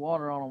so much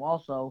water on them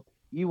also,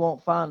 you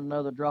won't find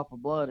another drop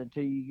of blood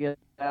until you get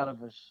out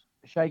of his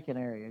shaking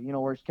area,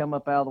 where he's come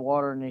up out of the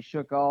water and he's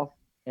shook off,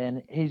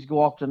 and he's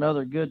walked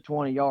another good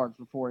 20 yards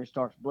before he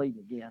starts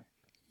bleeding again.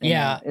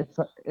 And,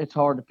 it's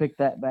hard to pick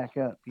that back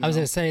up. I was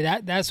going to say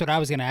that's what I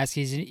was going to ask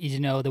you. Is,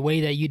 the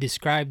way that you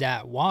describe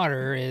that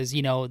water is,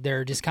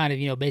 they're just kind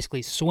of,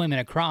 basically swimming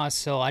across.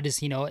 So I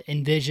just,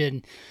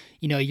 envision,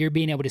 you're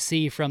being able to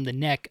see from the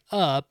neck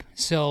up.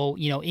 So,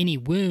 any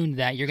wound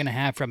that you're going to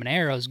have from an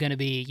arrow is going to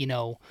be,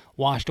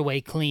 washed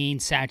away clean,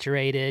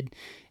 saturated.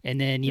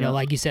 And then,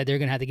 like you said, they're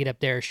going to have to get up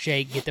there,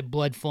 shake, get the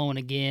blood flowing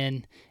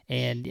again.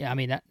 And I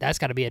mean, that's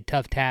got to be a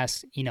tough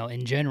task,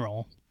 in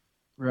general.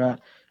 Right.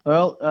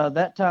 Well,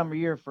 that time of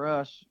year for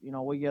us,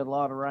 we get a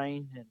lot of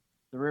rain and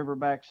the river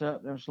backs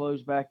up, them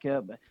sloughs back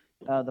up.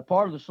 But the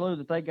part of the slough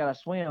that they got to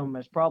swim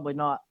is probably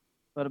not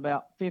but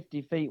about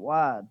 50 feet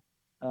wide.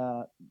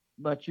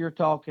 But you're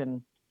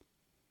talking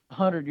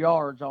 100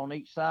 yards on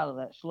each side of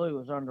that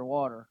slough is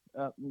underwater,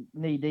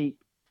 knee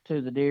deep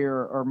to the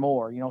deer or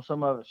more.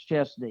 Some of it's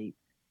chest deep,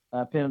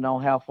 depending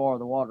on how far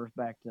the water's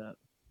backed up.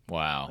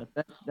 Wow.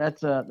 But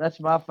that's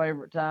my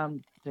favorite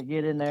time to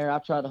get in there. I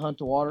try to hunt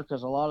the water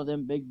because a lot of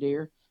them big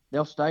deer,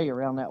 they'll stay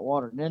around that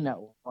water and in that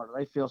water.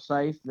 They feel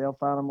safe. They'll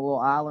find them a little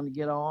island to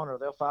get on, or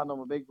they'll find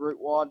them a big root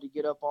wad to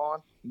get up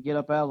on and get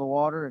up out of the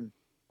water, and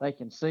they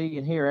can see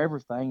and hear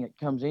everything that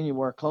comes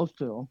anywhere close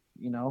to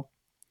them,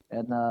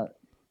 And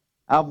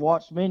I've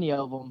watched many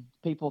of them.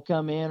 People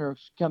come in or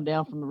come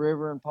down from the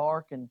river and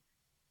park and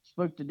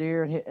spook the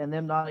deer and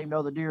them not even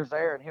know the deer's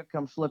there, and he'll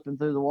come slipping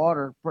through the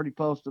water pretty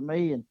close to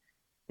me, and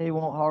he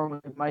won't hardly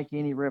make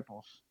any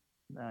ripples.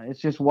 It's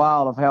just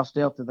wild of how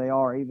stealthy they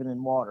are, even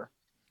in water.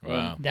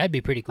 Wow. That'd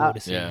be pretty cool to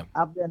see. Yeah.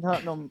 I've been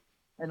hunting them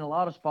in a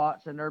lot of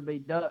spots, and there'd be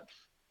ducks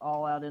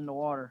all out in the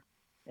water,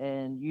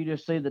 and you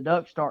just see the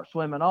ducks start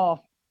swimming off,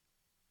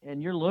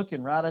 and you're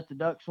looking right at the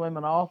duck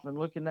swimming off and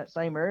looking that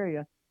same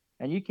area,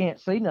 and you can't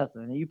see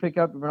nothing. And you pick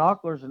up the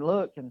binoculars and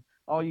look, and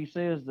all you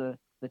see is the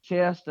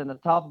chest and the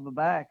top of the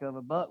back of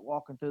a buck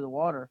walking through the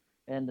water,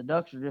 and the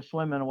ducks are just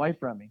swimming away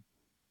from him,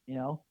 you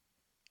know.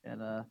 And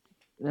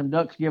them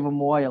ducks give them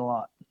away a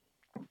lot.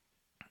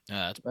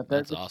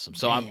 That's awesome.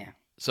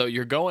 So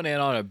you're going in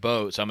on a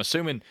boat. So I'm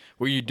assuming,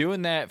 were you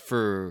doing that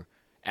for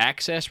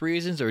access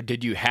reasons, or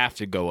did you have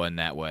to go in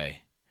that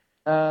way?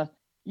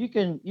 You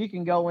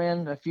can go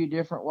in a few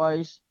different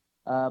ways,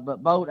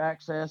 but boat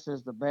access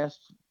is the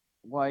best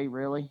way,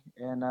 really.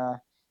 And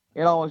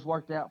it always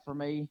worked out for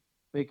me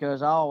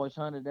because I always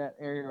hunted that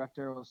area right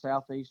there with a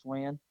southeast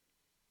wind.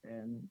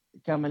 And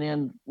coming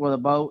in with a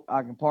boat,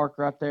 I can park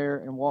right there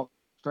and walk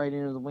straight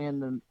into the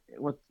wind, and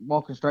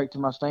walking straight to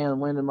my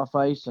stand, wind in my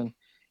face, and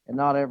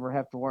not ever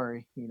have to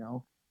worry, you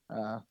know.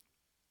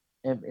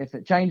 If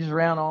it changes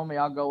around on me,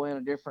 I'll go in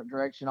a different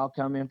direction. I'll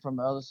come in from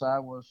the other side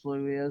where the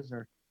slough is,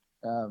 or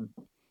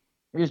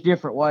there's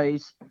different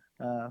ways.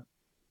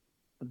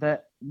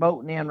 That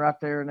boating in right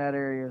there in that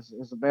area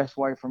is the best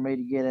way for me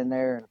to get in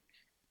there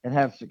and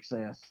have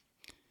success.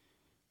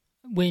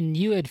 When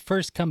you had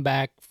first come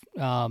back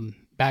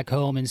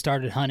home and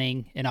started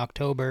hunting in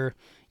October,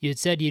 you had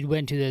said you'd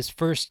went to this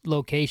first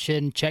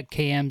location, checked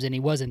cams, and he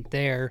wasn't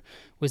there.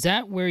 Was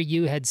that where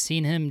you had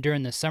seen him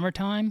during the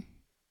summertime?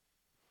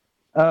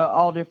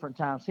 All different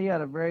times. He had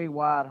a very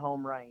wide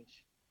home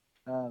range.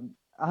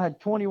 I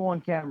had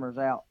 21 cameras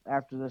out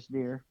after this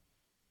deer,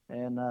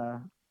 and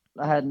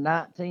I had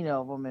 19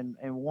 of them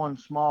in one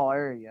small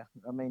area.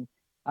 I mean,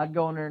 I'd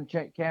go in there and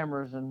check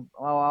cameras, and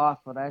my wife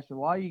would ask me,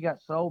 why you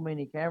got so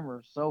many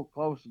cameras so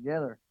close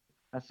together?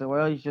 I said,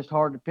 well, he's just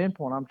hard to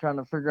pinpoint. I'm trying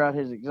to figure out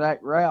his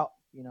exact route,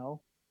 you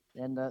know,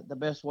 and the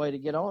best way to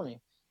get on him.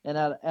 And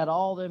at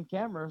all them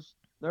cameras,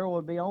 there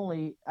would be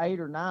only 8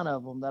 or 9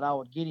 of them that I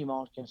would get him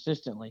on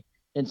consistently.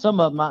 And some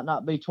of them might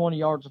not be 20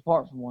 yards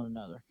apart from one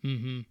another.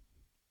 Mm-hmm.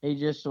 He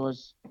just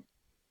was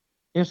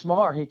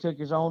smart. He took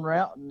his own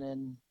route and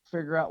then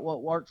figure out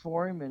what worked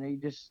for him, and he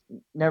just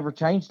never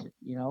changed it,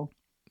 you know.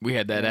 We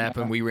had that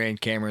happen. We ran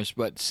cameras,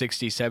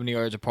 60, 70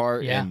 yards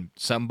apart, and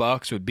some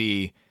bucks would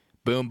be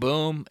boom,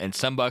 boom, and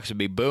some bucks would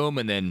be boom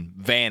and then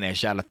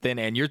vanish out of thin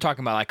air. And you're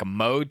talking about like a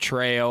mowed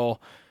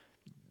trail,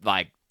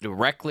 like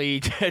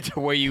directly to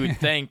where you would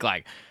think,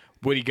 like,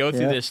 would he go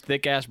through this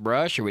thick-ass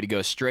brush, or would he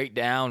go straight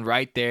down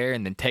right there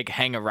and then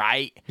hang a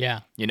right?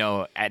 Yeah. You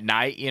know, at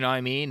night, you know what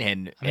I mean?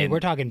 And we're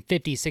talking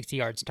 50, 60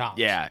 yards tops.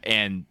 Yeah,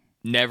 and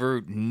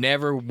never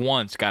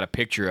once got a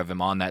picture of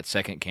him on that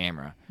second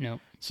camera.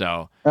 No.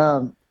 So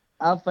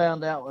I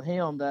found out with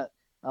him that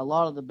a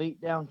lot of the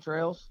beat-down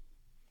trails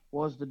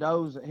was the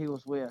does that he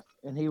was with,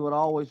 and he would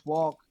always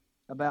walk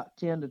about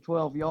 10 to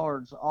 12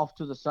 yards off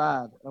to the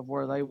side of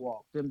where they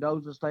walked. Them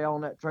does would stay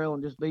on that trail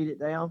and just beat it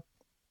down.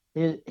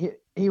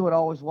 He would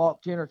always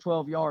walk 10 or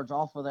 12 yards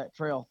off of that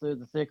trail through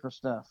the thicker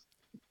stuff.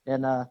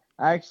 And I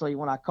actually,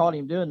 when I caught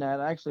him doing that,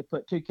 I actually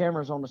put 2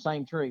 cameras on the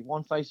same tree,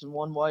 one facing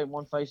one way and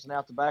one facing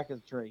out the back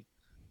of the tree.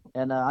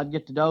 And I'd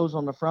get the does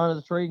on the front of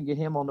the tree and get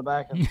him on the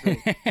back of the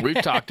tree.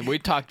 we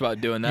talked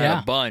about doing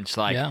that a bunch.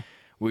 Like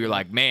we were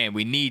like, man,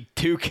 we need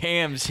 2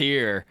 cams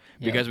here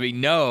because we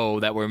know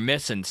that we're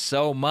missing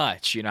so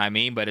much. You know what I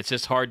mean? But it's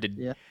just hard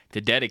to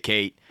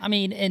dedicate. I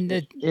mean, and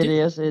it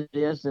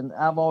is, and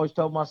I've always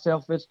told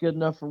myself, if it's good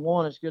enough for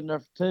 1, it's good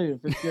enough for 2.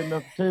 If it's good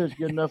enough for 2, it's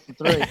good enough for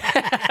 3.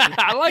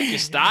 I like your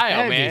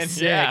style, man.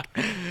 Yeah.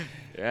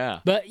 Yeah.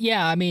 But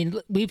yeah, I mean,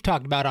 we've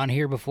talked about on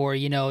here before,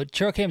 you know,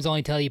 trail cams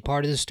only tell you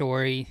part of the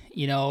story,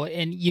 you know,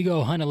 and you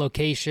go hunt a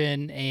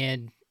location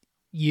and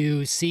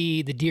you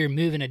see the deer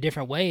move in a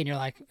different way and you're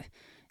like,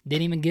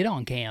 didn't even get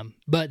on cam,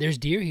 but there's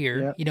deer here.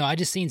 Yep. You know, I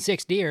just seen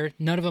 6 deer,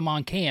 none of them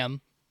on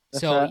cam.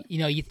 That's so, right. you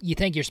know, you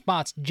think your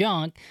spot's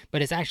junk,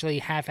 but it's actually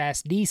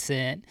half-assed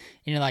decent. And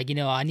you're like, you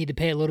know, I need to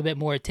pay a little bit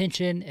more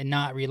attention and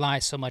not rely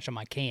so much on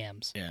my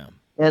cams. Yeah.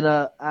 And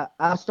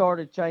I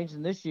started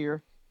changing this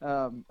year.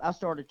 I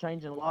started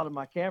changing a lot of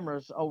my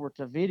cameras over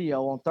to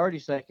video on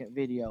 30-second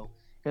video,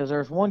 because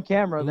there's one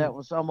camera that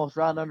was almost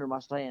right under my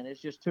stand.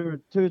 It's just two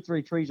or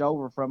three trees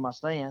over from my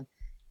stand,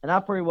 and I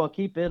pretty well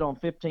keep it on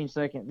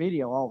 15-second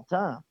video all the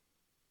time.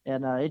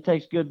 And it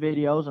takes good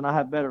videos, and I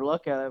have better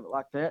luck at it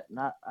like that, and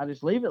I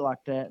just leave it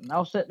like that. And I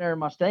was sitting there in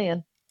my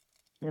stand,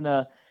 and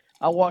I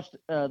watched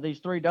these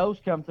 3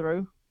 does come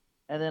through,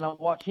 and then I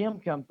watch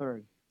him come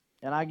through.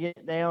 And I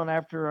get down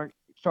after I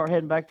start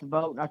heading back to the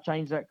boat, and I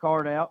change that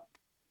card out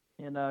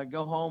and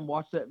go home,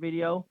 watch that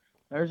video.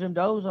 There's them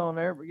does on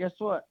there, but guess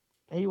what?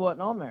 He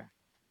wasn't on there.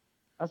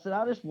 I said,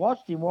 I just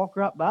watched him walk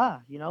right by,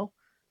 you know,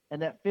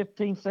 and that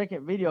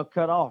 15-second video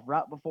cut off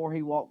right before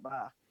he walked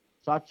by.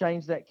 So I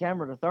changed that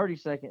camera to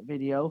 30-second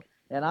video,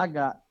 and I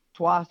got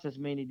twice as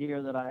many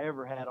deer that I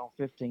ever had on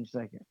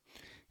 15-second.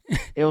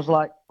 It was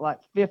like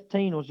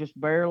 15 was just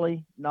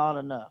barely not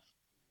enough.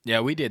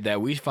 Yeah, we did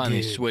that. We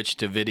finally switched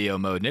to video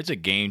mode, and it's a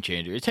game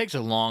changer. It takes a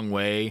long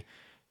way.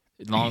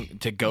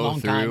 to go Long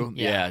through. time,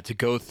 yeah. To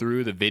go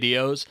through the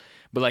videos.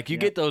 But like you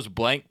get those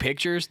blank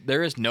pictures,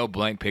 there is no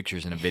blank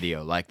pictures in a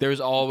video. Like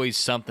there's always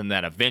something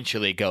that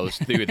eventually goes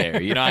through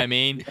there. You know what I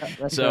mean?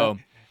 So. Right.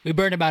 We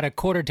burned about a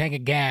quarter tank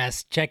of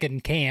gas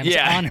checking cams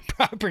on a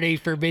property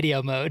for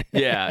video mode.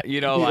 Yeah,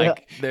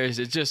 like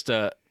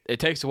it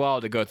takes a while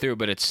to go through,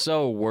 but it's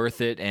so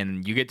worth it,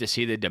 and you get to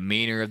see the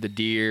demeanor of the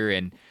deer,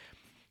 and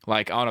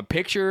like on a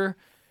picture,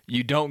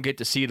 you don't get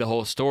to see the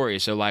whole story.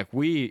 So like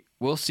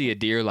we'll see a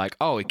deer like,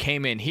 oh, he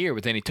came in here,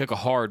 but then he took a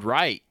hard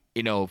right,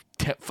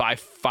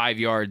 5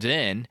 yards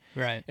in.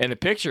 Right. In the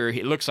picture,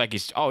 it looks like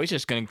he's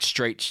just going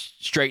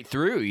straight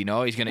through.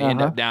 He's going to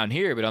end up down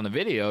here. But on the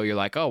video, you're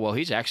like, oh, well,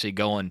 he's actually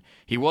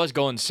he was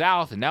going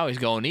south, and now he's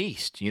going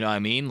east. You know what I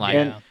mean?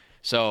 Like,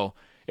 so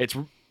it's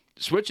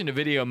switching to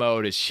video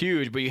mode is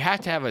huge, but you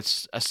have to have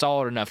a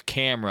solid enough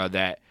camera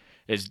that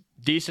is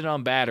decent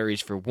on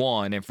batteries for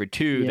one, and for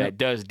two, that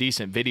does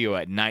decent video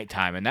at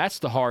nighttime. And that's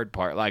the hard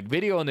part. Like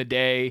video in the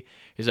day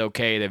is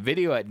okay. The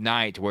video at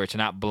night where it's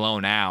not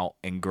blown out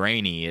and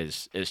grainy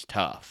is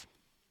tough.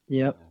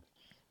 Yep.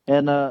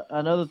 And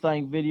another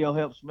thing video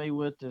helps me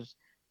with is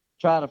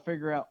try to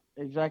figure out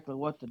exactly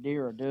what the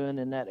deer are doing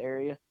in that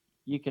area.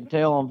 You can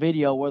tell on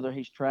video whether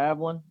he's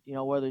traveling,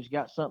 whether he's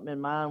got something in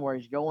mind where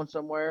he's going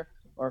somewhere,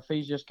 or if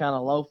he's just kind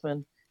of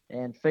loafing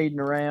and feeding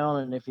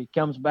around. And if he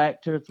comes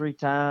back 2 or 3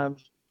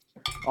 times,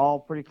 all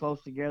pretty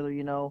close together,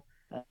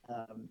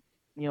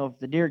 if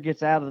the deer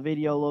gets out of the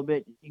video a little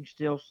bit, you can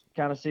still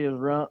kind of see his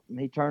rump, and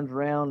he turns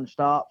around and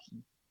stops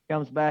and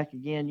comes back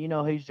again.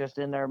 He's just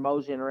in there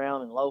moseying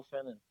around and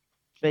loafing and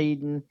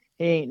feeding.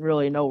 He ain't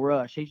really no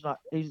rush. He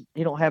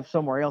don't have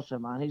somewhere else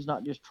in mind. He's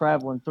not just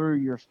traveling through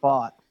your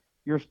spot.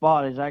 Your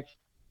spot is actually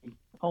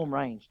home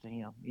range to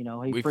him.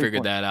 We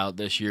figured that out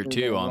this year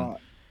too on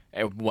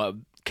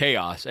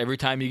Chaos. Every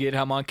time you get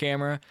him on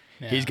camera,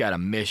 he's got a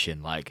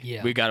mission. Like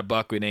we got a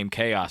buck we named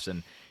Chaos,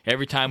 and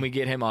every time we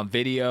get him on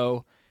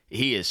video,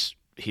 he's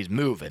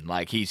moving.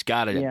 Like he's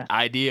got an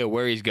idea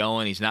where he's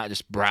going. He's not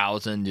just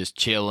browsing, just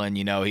chilling.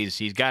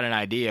 He's got an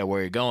idea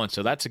where he's going.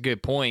 So that's a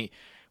good point.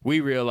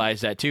 We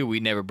realized that too. We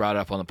never brought it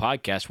up on the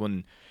podcast.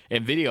 When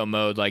in video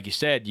mode, like you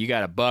said, you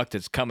got a buck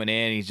that's coming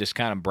in. He's just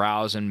kind of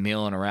browsing,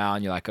 milling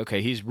around. You're like,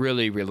 okay, he's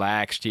really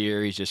relaxed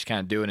here. He's just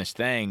kind of doing his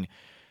thing,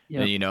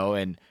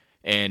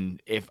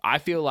 And if I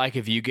feel like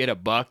if you get a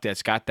buck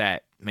that's got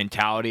that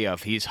mentality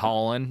of he's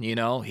hauling,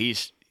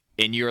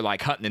 and you're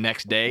like hunting the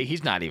next day,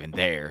 he's not even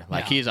there.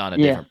 Like he's on a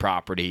different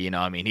property.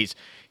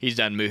 He's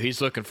done move.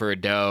 He's looking for a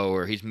doe,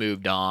 or he's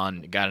moved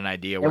on, got an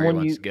idea where he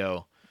wants to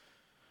go.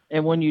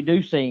 And when you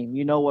do see him,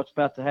 you know what's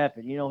about to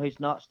happen. He's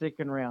not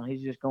sticking around.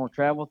 He's just going to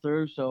travel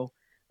through. So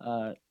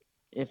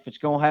if it's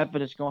going to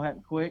happen, it's going to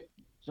happen quick.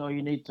 So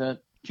you need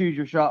to choose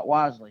your shot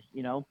wisely.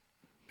 Yeah,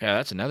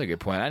 that's another good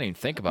point. I didn't even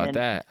think about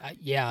that.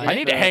 I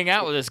need to hang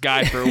out with this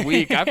guy for a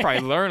week. I'd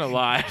probably learn a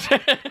lot.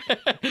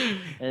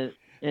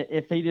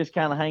 If he just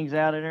kind of hangs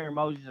out in there and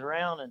moseys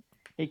around, and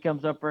he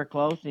comes up very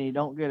close and you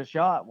don't get a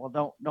shot,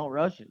 well, don't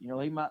rush it.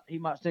 He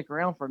might stick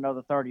around for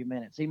another 30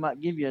 minutes. He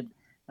might give you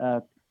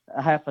a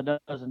half a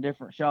dozen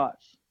different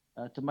shots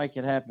to make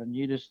it happen.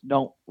 You just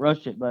don't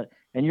rush it. But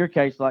in your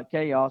case, like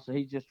Chaos,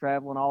 he's just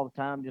traveling all the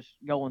time, just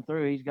going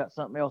through. He's got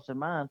something else in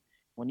mind.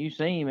 When you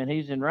see him and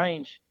he's in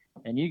range,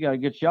 and you got a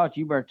good shot,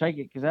 you better take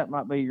it, because that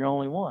might be your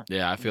only one.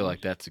 Yeah, I feel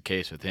like that's the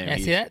case with him. Yeah,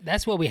 see,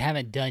 that's what we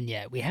haven't done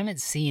yet. We haven't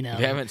seen him.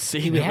 We haven't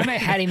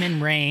had him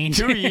in range.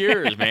 2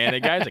 years, man. The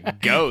guy's a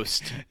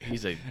ghost.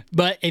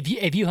 But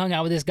if you hung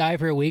out with this guy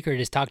for a week or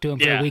just talked to him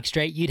for a week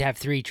straight, you'd have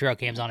 3 trail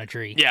cams on a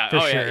tree. Yeah,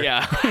 for sure.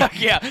 Yeah.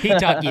 He'd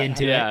talk you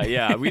into it.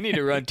 Yeah. We need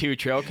to run 2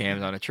 trail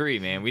cams on a tree,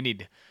 man.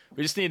 We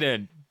just need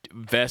to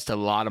invest a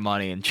lot of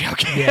money in trail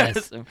cams.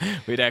 Yes.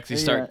 We'd actually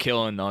start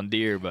killing on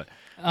deer, but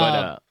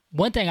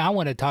one thing I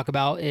want to talk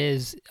about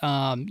is,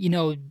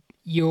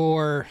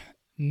 your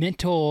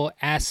mental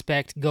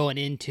aspect going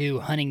into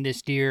hunting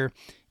this deer.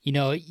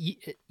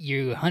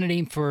 You hunted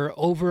him for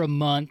over a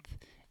month,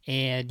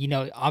 and,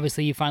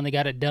 obviously you finally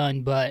got it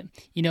done. But,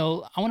 I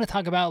want to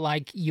talk about,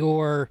 like,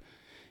 your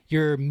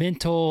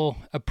mental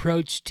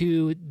approach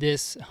to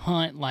this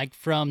hunt, like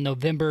from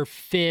November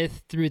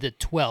 5th through the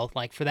 12th,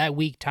 like for that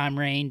week time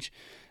range.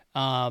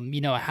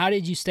 How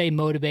did you stay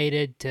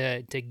motivated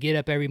to get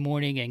up every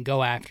morning and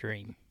go after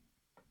him?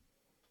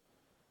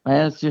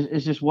 Man, it's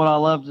just what I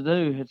love to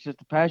do. It's just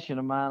a passion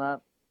of mine.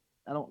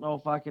 I don't know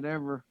if I could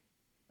ever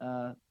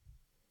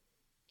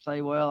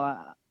say,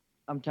 well,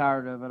 I'm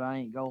tired of it, I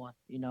ain't going.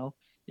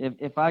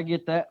 If I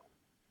get that,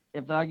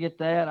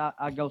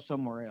 I go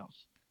somewhere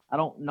else. I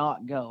don't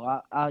not go.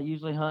 I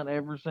usually hunt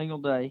every single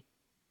day.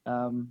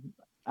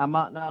 I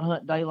might not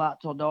hunt daylight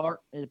till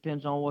dark. It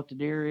depends on what the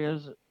deer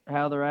is,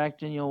 how they're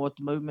acting, what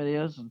the movement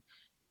is. And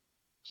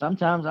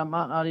sometimes I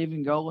might not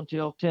even go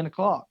until 10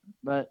 o'clock.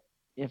 But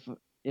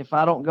if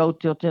I don't go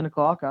till 10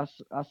 o'clock, I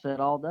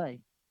sit all day.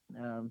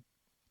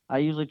 I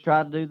usually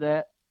try to do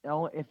that.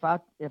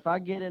 If I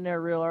get in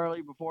there real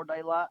early before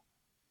daylight,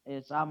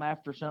 I'm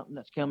after something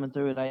that's coming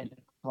through at 8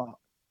 o'clock.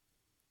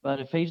 But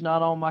if he's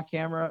not on my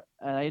camera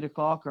at 8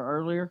 o'clock or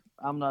earlier,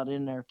 I'm not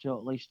in there till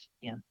at least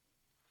 10.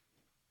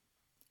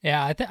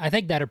 Yeah, I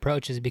think that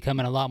approach is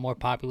becoming a lot more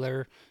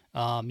popular.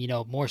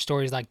 More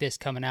stories like this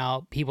coming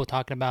out, people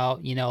talking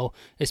about,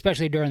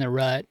 especially during the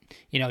rut,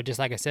 just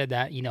like I said,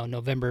 that,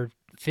 November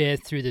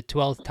 5th through the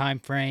 12th time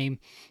frame,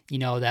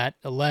 that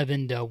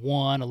 11 to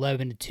 1,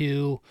 11 to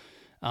 2,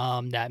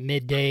 that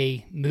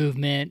midday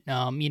movement.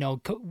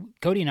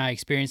 Cody and I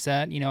experienced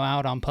that,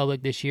 out on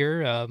public this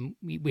year.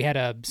 We had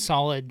a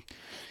solid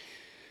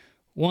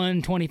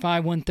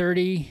 125,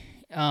 130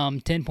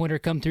 10-pointer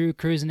come through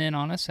cruising in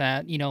on us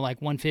at, like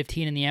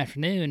 1:15 in the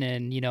afternoon.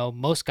 And,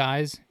 most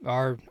guys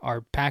are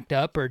packed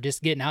up or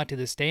just getting out to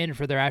the stand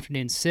for their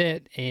afternoon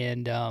sit.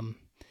 And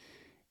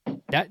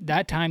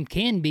that time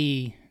can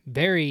be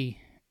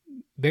very,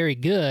 very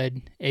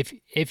good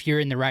if you're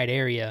in the right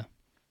area.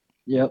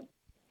 Yep.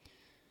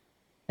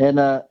 And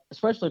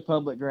especially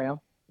public ground,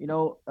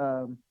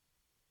 80%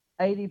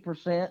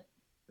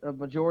 of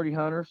majority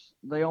hunters,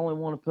 they only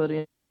want to put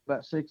in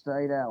about 6 to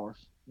 8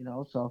 hours,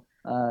 so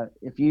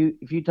if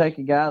you take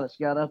a guy that's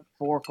got up at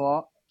 4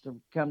 o'clock to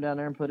come down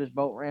there and put his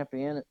boat ramp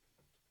in at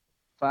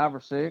 5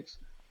 or 6,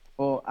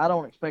 well, I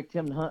don't expect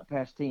him to hunt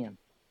past 10,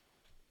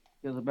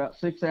 because about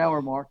 6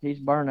 hour mark, he's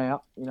burnt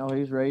out.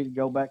 He's ready to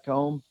go back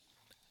home,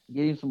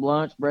 get him some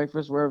lunch,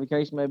 breakfast, wherever the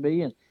case may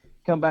be, and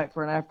come back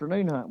for an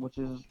afternoon hunt, which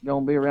is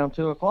going to be around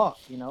 2 o'clock,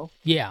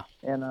 Yeah.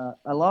 And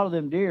a lot of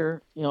them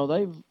deer,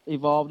 they've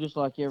evolved just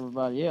like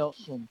everybody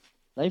else, and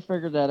they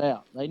figured that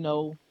out. They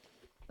know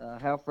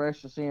how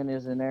fresh the scent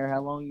is in there, how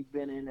long you've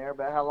been in there,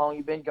 about how long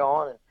you've been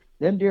gone. And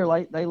them deer,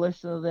 they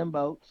listen to them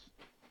boats.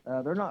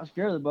 They're not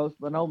scared of the boats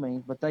by no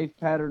means, but they've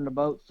patterned the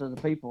boats to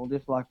the people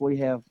just like we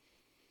have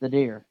the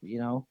deer,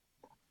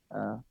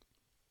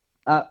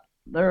 I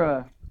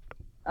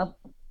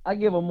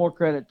give them more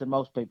credit than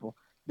most people,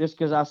 just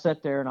because I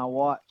sit there and I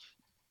watch,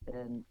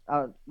 and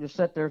I just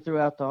sit there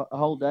throughout the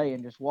whole day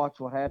and just watch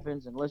what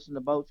happens and listen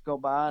to boats go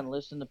by and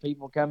listen to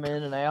people come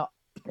in and out.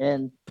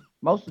 And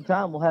most of the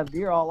time we'll have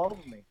deer all over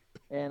me,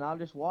 and I'll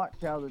just watch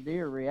how the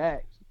deer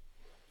react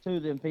to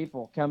them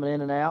people coming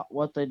in and out,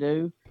 what they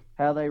do,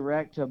 how they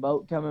react to a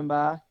boat coming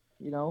by,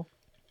 and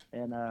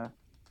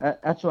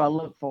that's what I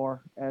look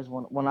for as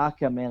when I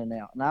come in and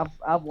out. And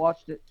I've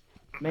watched it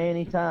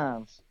many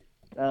times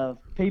of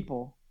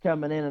people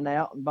coming in and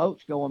out and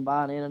boats going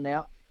by and in and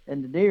out,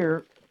 and the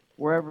deer,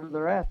 wherever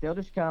they're at, they'll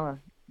just kind of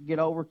get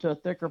over to a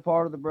thicker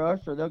part of the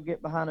brush, or they'll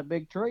get behind a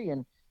big tree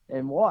and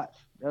watch.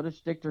 They'll just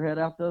stick their head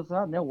out the other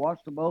side, and they'll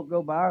watch the boat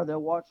go by, or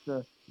they'll watch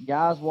the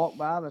guys walk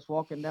by that's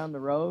walking down the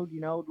road,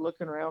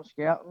 looking around,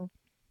 scouting.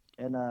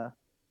 And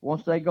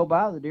once they go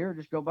by, the deer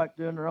just go back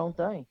doing their own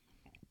thing.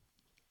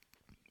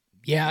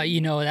 Yeah,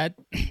 that,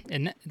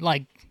 and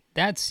like,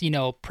 that's,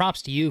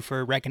 props to you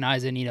for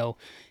recognizing,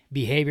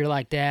 behavior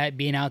like that,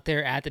 being out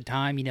there at the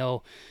time,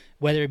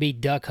 whether it be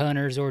duck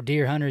hunters or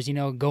deer hunters,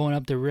 going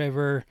up the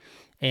river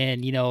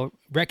and,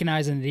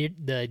 recognizing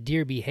the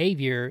deer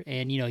behavior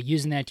and,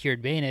 using that to your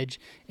advantage.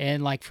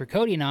 And like for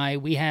Cody and I,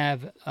 we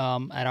have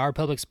at our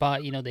public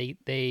spot,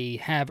 they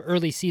have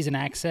early season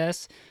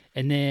access,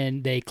 and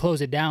then they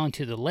close it down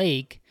to the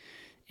lake.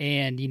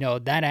 And,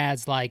 that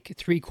adds like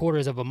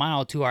 3/4 of a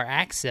mile to our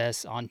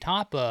access on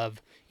top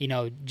of,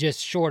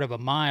 just short of a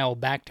mile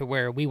back to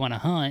where we want to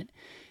hunt.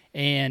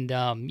 And,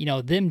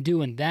 them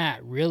doing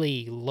that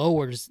really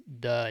lowers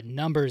the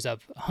numbers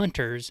of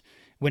hunters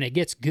when it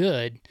gets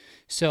good.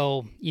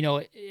 So,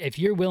 if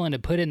you're willing to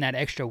put in that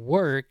extra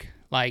work,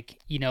 like,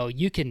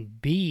 you can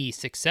be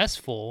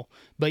successful,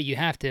 but you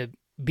have to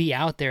be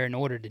out there in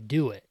order to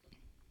do it.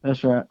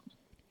 That's right.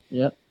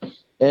 Yep.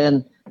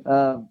 And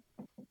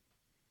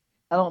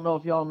I don't know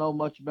if y'all know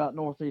much about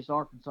Northeast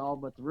Arkansas,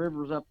 but the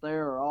rivers up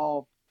there are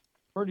all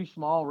pretty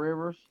small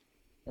rivers,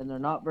 and they're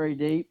not very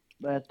deep,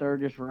 but they're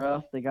just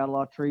rough. They got a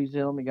lot of trees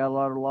in them. They got a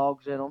lot of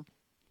logs in them.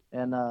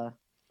 And a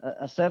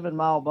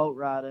 7-mile boat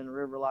ride in a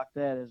river like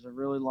that is a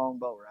really long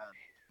boat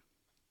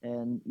ride.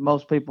 And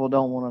most people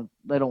don't want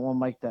to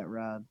make that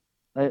ride.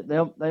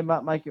 They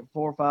might make it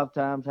 4 or 5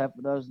 times, half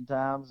a dozen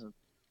times, and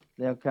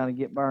they'll kind of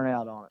get burnt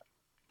out on it.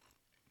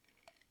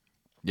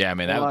 Yeah,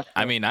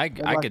 I mean, I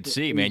could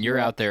see, man, you're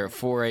out there at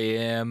 4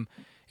 a.m.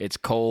 It's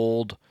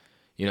cold.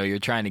 You're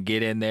trying to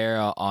get in there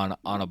on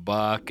a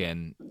buck,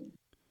 and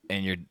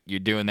you're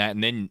doing that,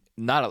 and then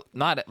not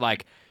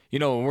like,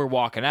 when we're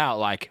walking out,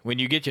 like when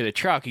you get to the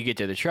truck, you get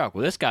to the truck.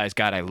 Well, this guy's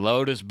got to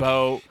load his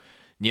boat,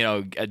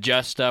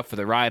 adjust stuff for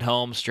the ride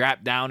home,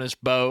 strap down his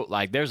boat.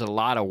 Like, there's a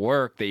lot of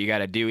work that you got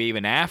to do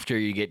even after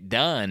you get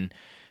done.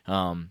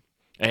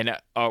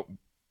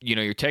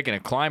 You're taking a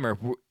climber.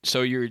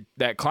 So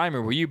that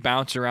climber, will you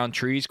bounce around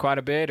trees quite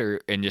a bit,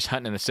 and just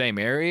hunting in the same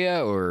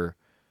area, or?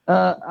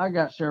 I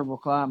got several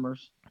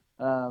climbers.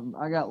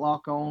 I got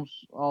lock-ons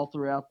all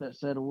throughout that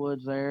set of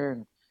woods there,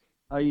 and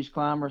I use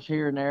climbers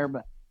here and there.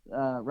 But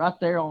right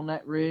there on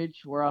that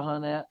ridge where I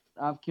hunt at,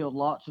 I've killed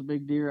lots of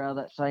big deer out of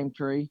that same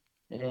tree,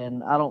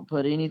 and I don't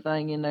put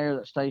anything in there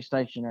that stays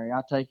stationary.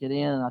 I take it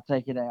in and I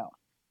take it out,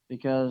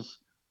 because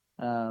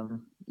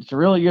it's a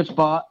really good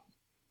spot.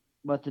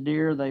 but the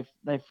deer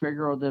they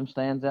figure them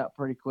stands out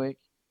pretty quick,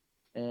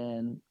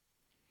 and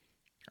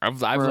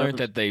I've learned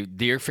that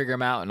deer figure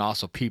them out and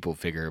also people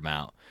figure them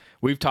out.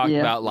 We've talked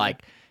about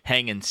like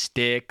hanging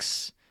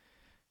sticks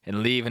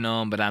and leaving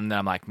them, but I'm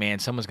like, man,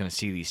 someone's gonna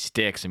see these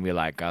sticks and be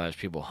like, oh, there's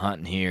people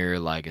hunting here,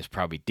 like it's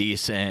probably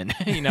decent,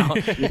 you know.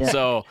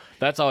 So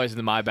that's always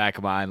in my back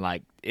of mind.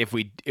 Like, it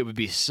would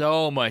be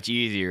so much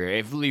easier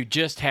if we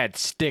just had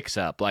sticks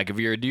up. Like if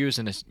you're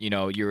using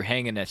you're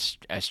hanging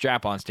a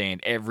strap-on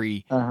stand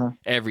every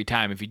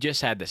time. If you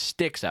just had the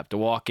sticks up to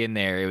walk in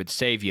there, it would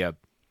save you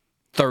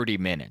 30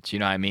 minutes. You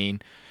know what I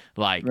mean?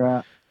 Like,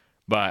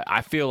 but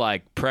I feel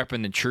like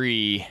prepping the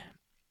tree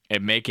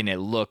and making it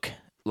look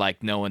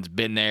like no one's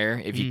been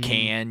there, if you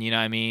can, you know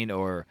what I mean?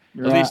 Or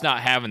at least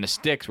not having the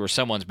sticks where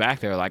someone's back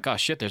there like, oh,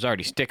 shit, there's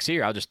already sticks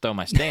here. I'll just throw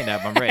my stand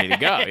up. I'm ready to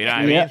go. You know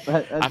what I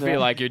mean? I feel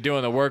like you're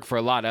doing the work for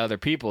a lot of other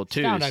people,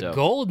 too. Found a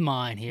gold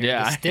mine here.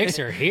 Yeah. The sticks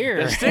are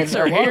here. The sticks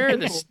are here.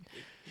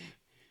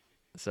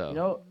 So, you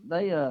know,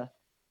 they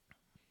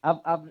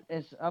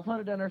I've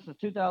hunted down there since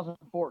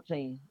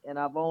 2014, and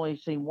I've only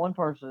seen one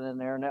person in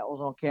there, and that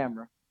was on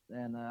camera.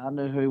 And I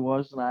knew who he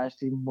was, and I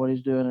asked him what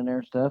he's doing in there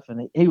and stuff,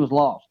 and he was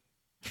lost.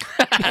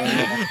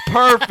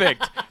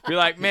 Perfect. You're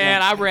like,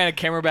 man, I ran a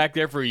camera back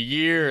there for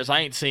years. I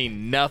ain't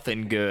seen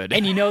nothing good.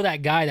 And you know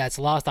that guy that's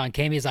lost on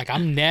cam, he's like,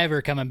 I'm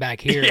never coming back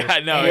here. Yeah, I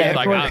know. Yeah,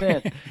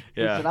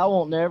 he said, I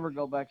won't never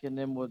go back in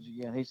them woods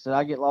again. He said,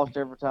 I get lost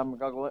every time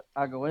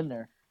I go in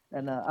there.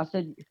 And I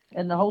said,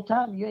 and the whole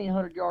time you ain't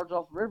 100 yards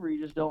off the river,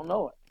 you just don't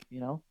know it,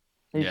 you know?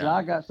 He said,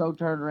 I got so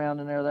turned around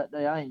in there that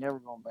day, I ain't never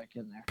going back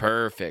in there.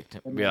 Perfect.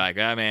 Be like,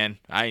 oh, man,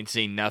 I ain't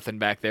seen nothing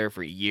back there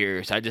for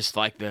years. I just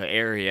like the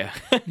area.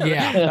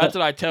 Yeah. That's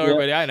what I tell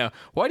everybody I know.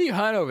 Why do you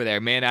hunt over there,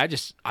 man? I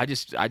just like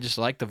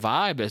the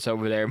vibe that's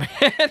over there, man.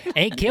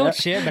 Ain't killed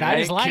shit, but I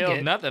just like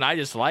it. Nothing. I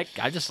just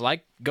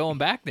like going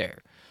back there.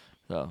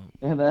 So.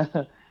 And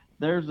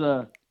there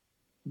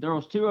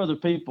was two other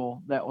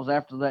people that was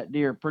after that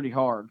deer pretty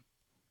hard.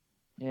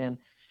 And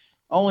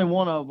only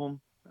one of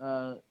them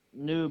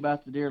knew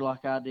about the deer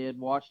like I did,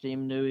 watched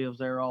him, knew he was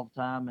there all the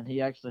time, and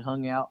he actually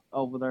hung out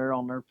over there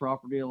on their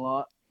property a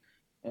lot.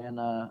 And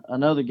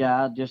another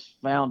guy just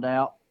found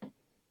out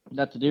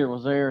that the deer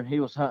was there, and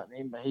he was hunting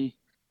him, but he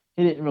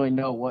didn't really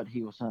know what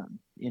he was hunting.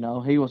 You know,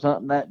 he was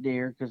hunting that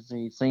deer because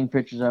he'd seen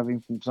pictures of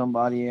him from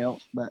somebody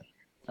else, but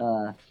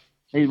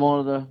he's one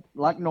of the,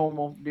 like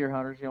normal deer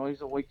hunters, you know, he's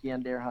a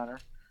weekend deer hunter,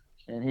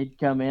 and he'd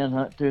come in,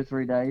 hunt 2 or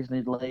 3 days, and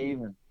he'd leave,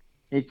 and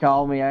he'd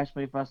call me, ask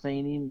me if I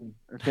seen him,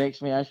 or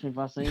text me, ask me if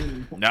I seen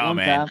him. No,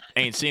 man,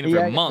 ain't seen him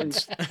for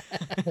months.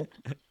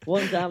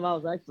 One time I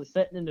was actually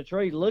sitting in the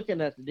tree looking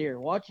at the deer,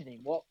 watching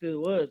him walk through the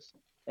woods,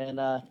 and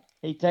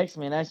he texted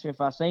me and asked me if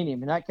I seen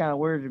him, and that kind of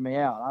weirded me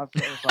out. I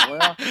was like,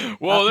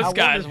 well, whoa, this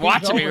guy's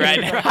watching me right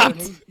now.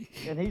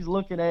 And he's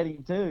looking at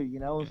him too, you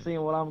know, and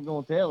seeing what I'm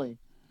going to tell him.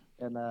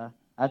 And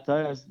I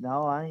told him,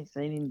 no, I ain't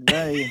seen him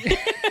today.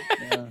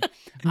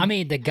 I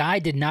mean, the guy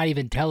did not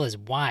even tell his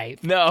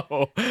wife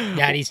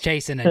that he's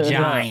chasing a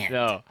giant.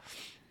 No.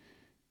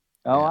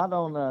 Oh, I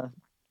don't.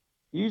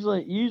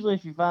 Usually,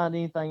 if you find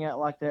anything out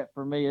like that,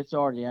 for me, it's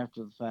already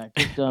after the fact.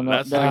 It's done.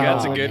 That's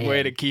a good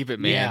way to keep it,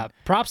 man. Yeah,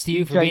 props to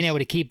you for being able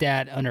to keep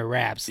that under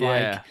wraps.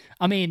 Like,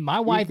 I mean, my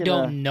wife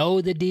don't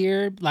know the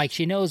deer. Like,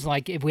 she knows,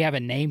 like, if we have a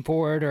name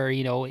for it, or,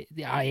 you know,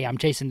 I'm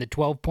chasing the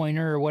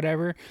 12-pointer or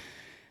whatever.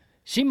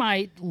 She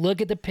might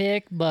look at the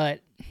pic, but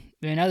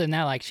I mean, other than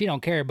that, like, she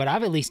don't care. But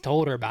I've at least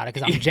told her about it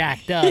because I'm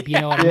jacked up.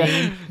 You know what I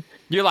mean?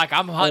 You're like,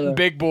 I'm hunting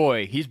big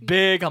boy. He's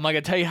big. I'm not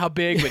going to tell you how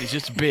big, but he's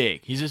just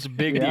big. He's just a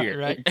big deer.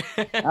 Right?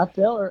 I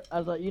tell her, I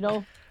was like, you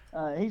know,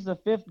 he's the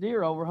 5th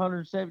deer over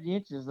 170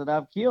 inches that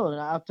I've killed.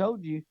 And I've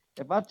told you,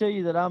 if I tell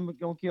you that I'm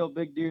going to kill a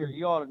big deer,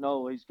 you ought to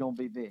know he's going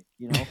to be big.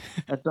 You know,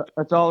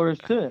 that's all there is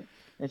to it.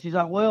 And she's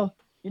like, well,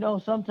 you know,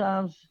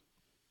 sometimes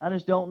I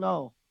just don't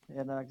know.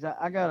 And I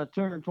got a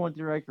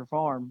 223-acre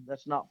farm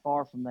that's not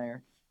far from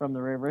there, from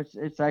the river.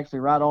 It's actually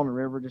right on the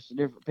river, just a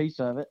different piece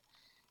of it.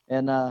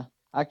 And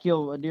I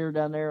killed a deer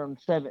down there on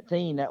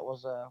 17 that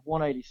was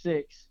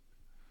 186,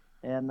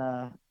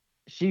 and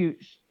she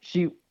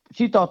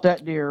thought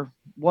that deer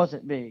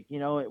wasn't big. You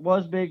know, it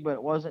was big, but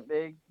it wasn't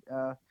big.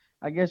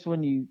 I guess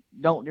when you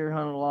don't deer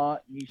hunt a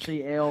lot, you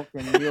see elk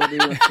and mule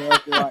deer and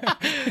stuff, you're like,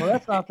 well,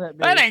 that's not that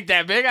big. That ain't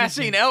that big. I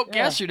seen elk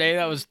yesterday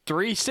that was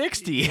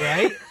 360,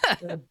 right?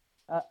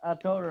 I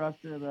told her, I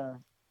said,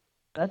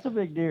 that's a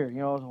big deer. You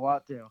know, it was a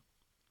whitetail.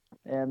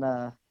 And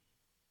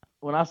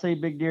when I see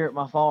big deer at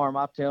my farm,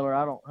 I tell her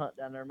I don't hunt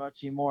down there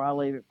much anymore. I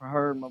leave it for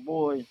her and my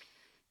boy.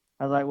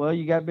 I was like, well,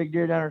 you got big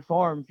deer down at the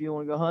farm. If you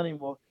want to go hunting,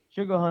 well,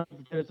 she'll go hunt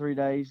for 2 or 3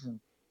 days, and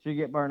she'll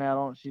get burned out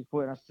on it. She'll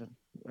quit. I said,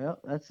 well,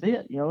 that's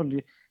it. You know,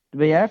 to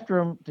be after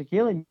him, to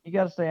kill him, you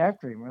got to stay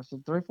after him. I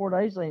said, 3 or 4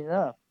 days ain't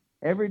enough.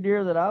 Every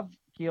deer that I've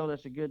killed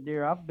that's a good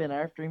deer, I've been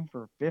after him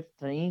for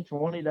 15,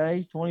 20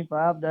 days,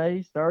 25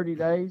 days, 30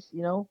 days,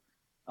 you know,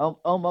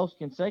 almost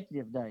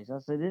consecutive days. I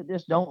said, it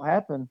just don't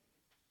happen.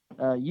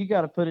 You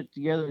got to put it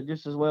together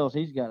just as well as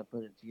he's got to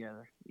put it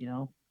together, you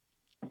know?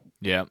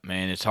 Yeah,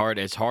 man, it's hard.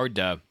 It's hard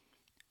to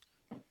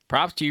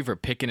props to you for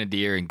picking a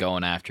deer and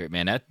going after it,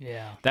 man.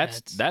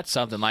 That's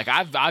something. Like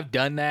I've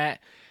done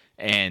that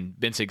and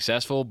been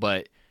successful,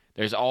 but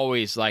there's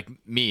always like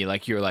me,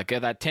 like you're like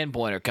that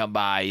 10-pointer come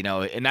by, you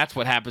know, and that's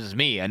what happens to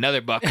me.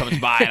 Another buck comes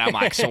by and I'm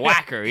like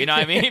swacker, you know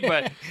what I mean?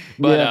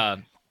 But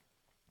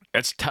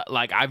it's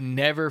like I've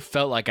never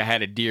felt like I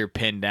had a deer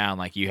pinned down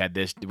like you had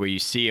this, where you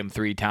see him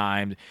 3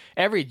 times.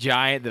 Every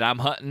giant that I'm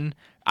hunting,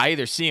 I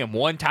either see him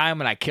one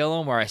time and I kill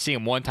him, or I see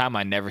him one time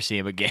I never see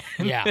him again.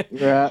 Yeah.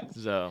 Right.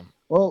 So.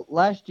 Well,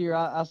 last year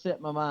I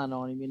set my mind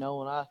on him, you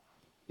know, and I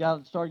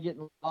started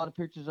getting a lot of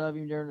pictures of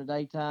him during the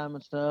daytime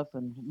and stuff,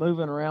 and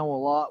moving around a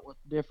lot with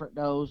different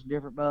does,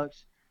 different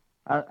bucks.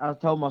 I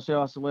told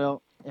myself, I said,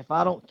 well, if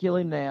I don't kill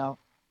him now,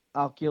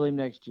 I'll kill him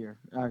next year,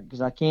 because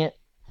I can't.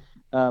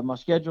 My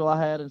schedule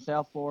I had in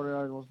South Florida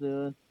I was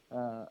doing,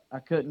 I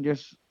couldn't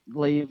just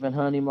leave and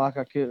hunt him like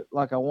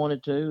I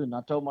wanted to. And I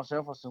told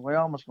myself, I said,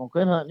 well, I'm just gonna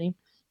quit hunting him.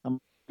 I'm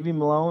gonna leave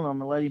him alone. I'm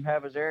gonna let him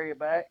have his area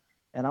back,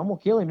 and I'm gonna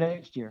kill him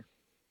next year.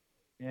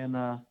 And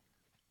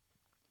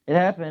it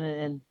happened.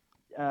 And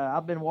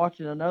I've been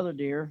watching another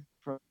deer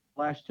for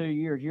the last 2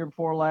 years, year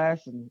before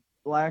last, and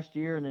last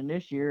year, and then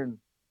this year. And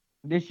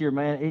this year,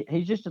 man,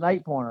 he's just an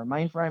 8-pointer,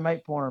 mainframe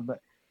 8-pointer,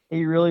 but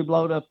he really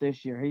blowed up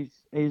this year.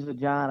 He's a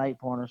giant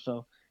 8-pointer.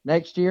 So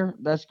next year,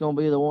 that's going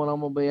to be the one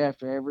I'm going to be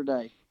after every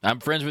day. I'm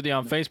friends with you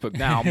on Facebook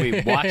now. I'll be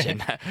watching.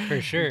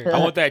 For sure. I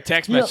want that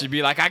text message to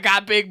be like, I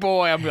got big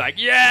boy. I'll be like,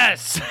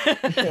 yes.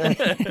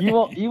 You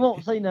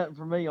won't see nothing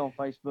from me on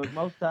Facebook.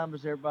 Most times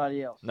it's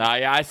everybody else. Nah,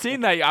 yeah, I seen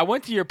that. I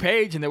went to your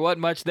page and there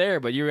wasn't much there,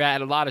 but you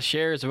had a lot of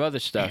shares of other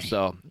stuff.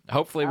 So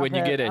hopefully I've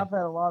had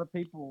a lot of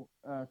people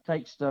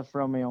take stuff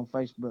from me on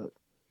Facebook.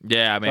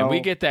 Yeah, man, So, we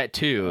get that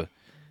too.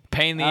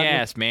 Pain in the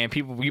ass, man.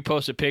 People, you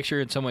post a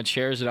picture and someone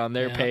shares it on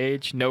their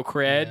page. No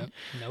cred. Yep.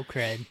 No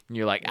cred. And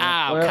you're like,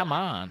 Well, come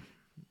on.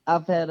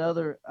 I've had a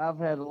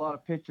lot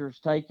of pictures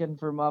taken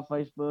from my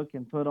Facebook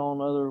and put on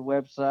other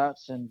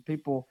websites, and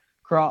people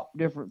crop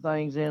different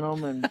things in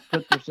them and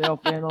put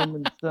themselves in them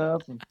and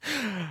stuff.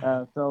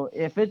 And so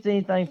if it's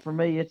anything for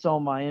me, it's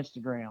on my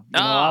Instagram. You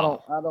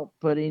know, I don't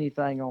put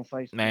anything on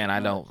Facebook. Man, I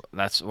don't.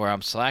 That's where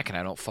I'm slacking.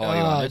 I don't follow you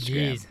on Instagram.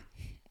 Geez.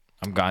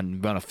 I'm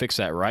gonna fix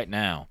that right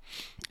now.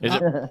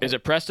 Is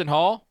it Preston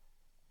Hall?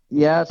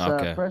 Yeah,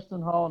 it's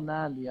Preston Hall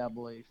 90, I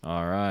believe.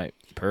 All right,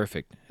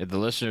 perfect. If the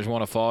listeners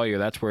want to follow you,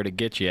 that's where to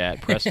get you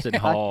at, Preston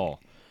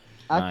Hall.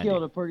 I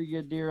killed a pretty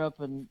good deer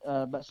up in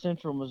about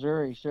central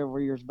Missouri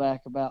several years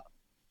back, about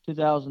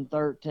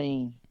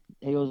 2013.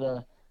 He was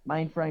a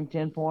mainframe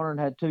 10-pointer and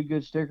had 2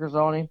 good stickers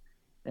on him.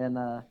 And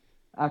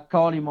I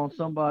caught him on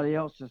somebody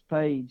else's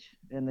page,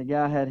 and the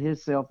guy had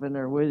himself in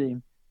there with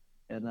him.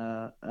 And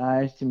I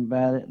asked him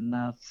about it, and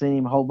I sent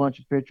him a whole bunch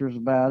of pictures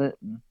about it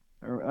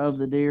or of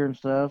the deer and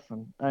stuff.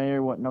 And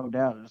there wasn't no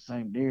doubt it was the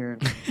same deer.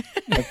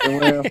 I said,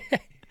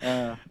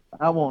 well,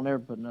 I won't ever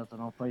put nothing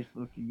on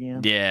Facebook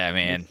again. Yeah,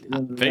 man.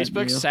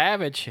 Facebook's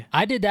savage.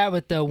 I did that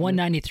with the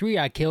 193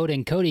 I killed,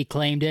 and Cody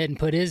claimed it and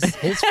put his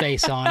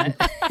face on it.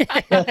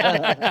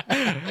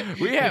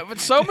 We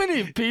have so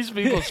many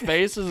people's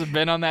faces have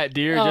been on that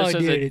deer just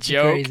as a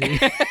joke.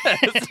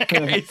 It's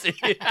crazy.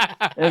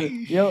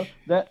 You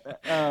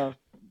know,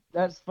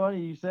 that's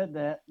funny you said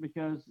that,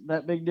 because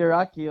that big deer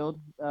I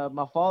killed,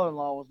 my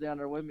father-in-law was down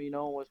there with me, you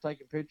know, and was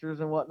taking pictures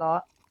and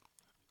whatnot.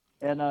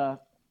 And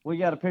we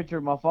got a picture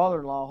of my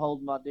father-in-law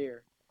holding my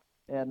deer.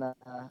 And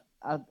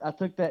I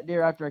took that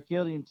deer after I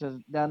killed him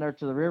down there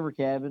to the river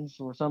cabins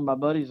where some of my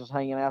buddies was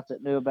hanging out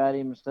that knew about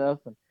him and stuff.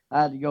 And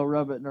I had to go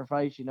rub it in their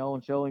face, you know,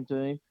 and show him to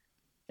him.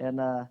 And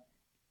the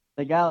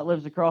guy that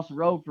lives across the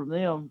road from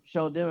them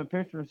showed them a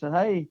picture and said,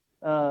 hey,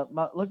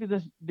 look at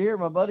this deer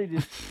my buddy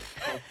just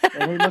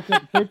and he looked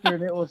at the picture,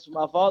 and it was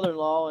my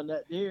father-in-law and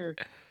that deer.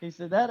 He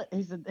said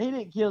he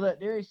didn't kill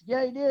that deer. He said,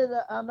 yeah, he did.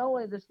 I know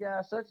him, this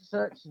guy such and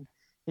such. And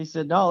he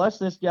said, no, that's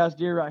this guy's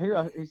deer right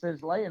here. He said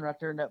it's laying right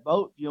there in that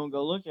boat. You don't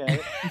go look at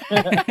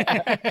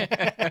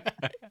it.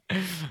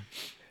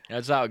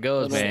 That's how it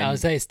goes, man. I would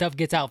say stuff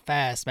gets out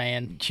fast,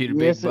 man. Shoot a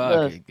big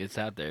buck, it gets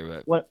out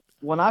there. But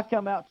when I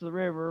come out to the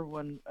river,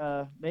 when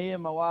me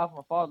and my wife,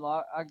 my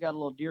father-in-law, I got a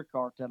little deer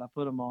cart that I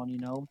put them on, you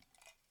know.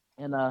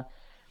 And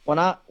when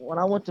I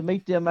went to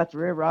meet them at the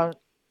river, I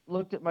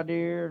looked at my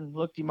deer and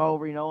looked him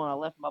over, you know, and I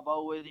left my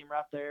bow with him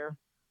right there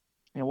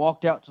and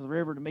walked out to the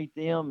river to meet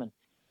them and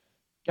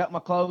got my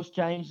clothes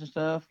changed and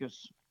stuff,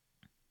 because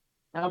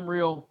I'm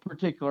real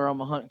particular on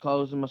my hunting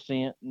clothes and my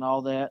scent and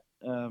all that.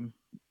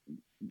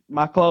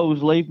 My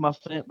clothes leave my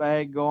scent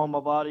bag, go on my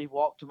body,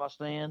 walk to my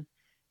stand,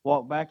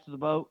 walk back to the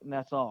boat, and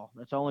that's all.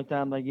 That's the only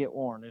time they get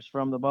worn. It's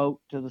from the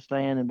boat to the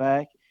stand and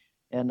back.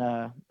 And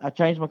I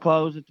changed my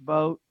clothes at the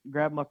boat,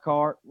 grabbed my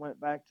cart, went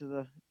back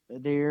to the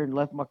deer and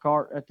left my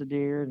cart at the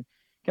deer, and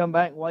come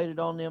back and waited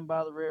on them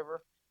by the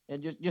river,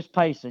 and just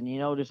pacing, you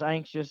know, just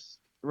anxious,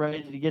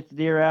 ready to get the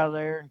deer out of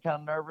there, and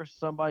kind of nervous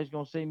somebody's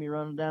going to see me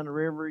running down the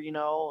river, you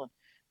know, and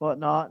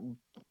whatnot. And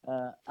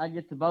I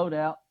get the boat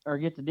out, or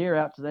get the deer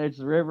out to the edge of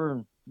the river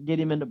and get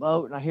him in the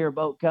boat, and I hear a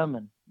boat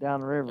coming down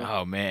the river.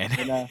 Oh, man.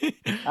 And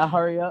I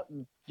hurry up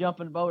and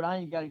jump in the boat. I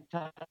ain't got any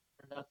time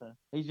for nothing.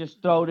 He's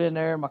just thrown in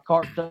there. My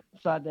cart's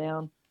upside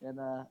down. And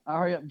I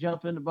hurry up and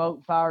jump in the boat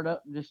and fire it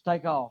up and just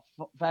take off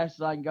fast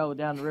as I can go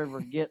down the river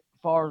and get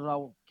as far as I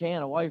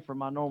can away from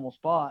my normal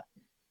spot.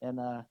 And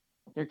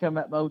here come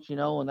that boat,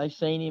 and they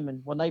seen him.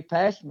 And when they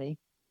passed me,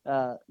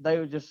 they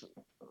were just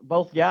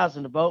both guys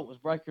in the boat was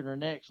breaking their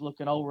necks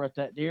looking over at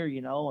that deer,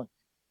 and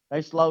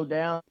they slowed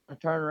down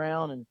and turned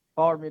around and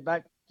followed me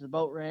back to the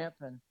boat ramp.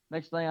 And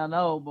next thing I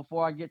know,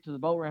 before I get to the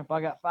boat ramp, I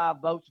got 5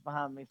 boats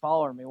behind me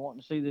following me wanting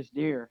to see this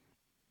deer.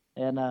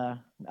 And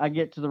I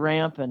get to the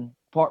ramp and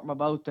park my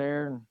boat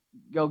there and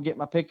go get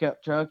my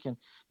pickup truck. And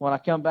when I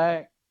come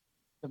back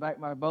to back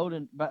my boat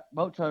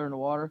trailer in the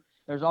water,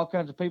 there's all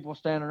kinds of people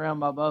standing around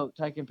my boat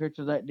taking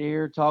pictures of that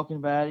deer, talking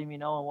about him,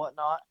 and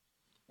whatnot.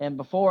 And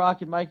before I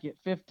could make it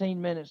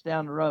 15 minutes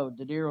down the road,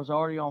 the deer was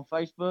already on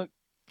Facebook,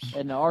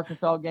 and the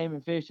Arkansas Game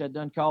and Fish had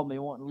done called me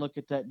wanting to look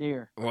at that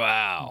deer.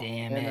 Wow.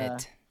 Damn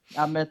it.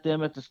 I met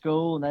them at the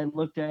school, and they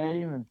looked at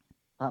him and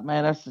thought,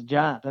 man, that's a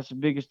giant. That's the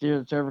biggest deer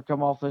that's ever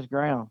come off this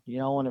ground,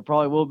 and it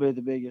probably will be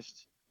the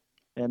biggest.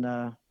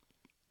 And,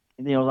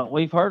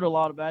 we've heard a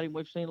lot about him.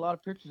 We've seen a lot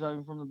of pictures of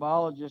him from the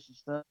biologists and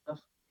stuff.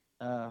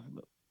 But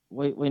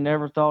we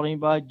never thought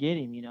anybody'd get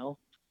him,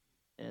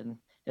 And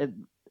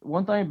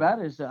one thing about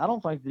it is that I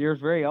don't think the deer's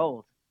very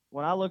old.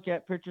 When I look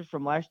at pictures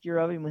from last year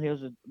of him when he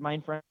was a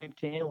mainframe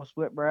 10 with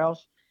split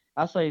brows,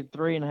 I say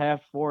 3.5,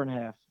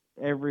 4.5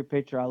 every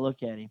picture I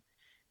look at him.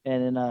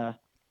 And then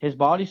his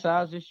body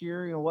size this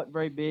year, wasn't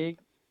very big.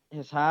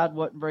 His hide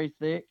wasn't very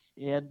thick.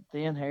 He had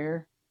thin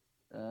hair.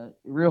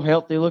 Real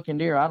healthy looking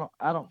deer.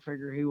 I don't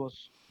figure he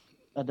was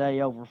a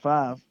day over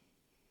 5.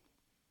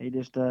 He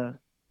just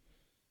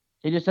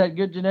had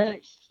good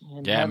genetics.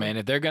 Yeah, man.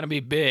 If they're gonna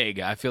be big,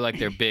 I feel like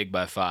they're big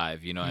by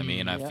 5. You know what I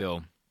mean?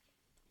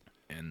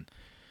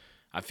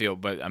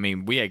 But I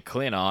mean, we had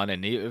Clint on,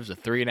 and it was a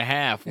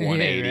 3.5,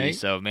 180. Yeah, right?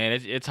 So man,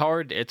 it's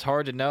hard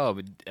to know,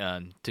 but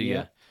till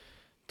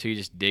you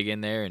just dig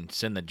in there and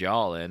send the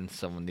jaw in.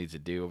 Someone needs to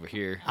do over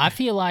here. I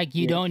feel like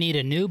you don't need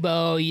a new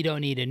bow, you don't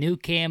need a new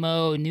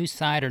camo, new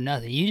sight, or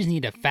nothing. You just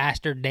need a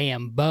faster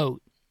damn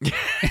boat.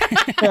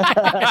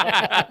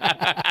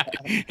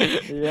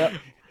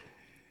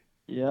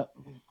 Yep.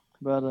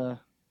 But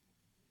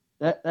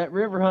that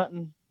river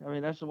hunting, I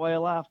mean, that's the way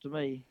of life to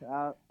me.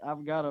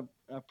 I've got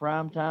a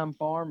prime time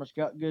farm. It's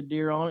got good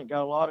deer on it,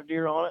 got a lot of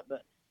deer on it,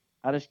 but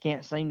I just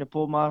can't seem to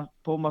pull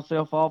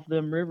myself off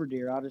them river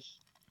deer.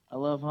 I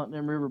love hunting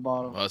them river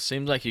bottoms. Well, it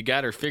seems like you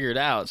got her figured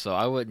out, so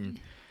I wouldn't.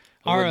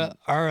 Are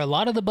a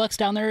lot of the bucks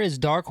down there as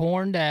dark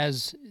horned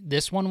as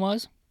this one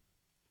was?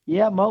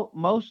 Yeah,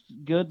 most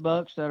good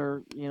bucks that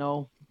are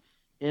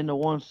in the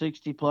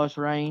 160 plus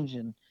range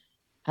and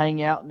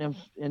hang out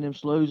in them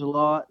sloughs a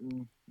lot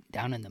and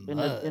down in the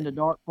mud in the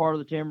dark part of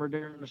the timber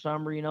during the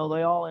summer.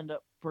 They all end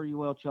up pretty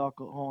well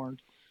chocolate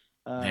horned.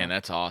 Man,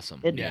 that's awesome.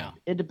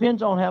 It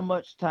depends on how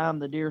much time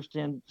the deer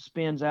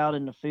spends out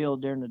in the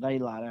field during the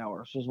daylight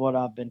hours, is what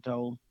I've been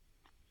told.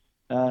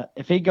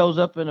 If he goes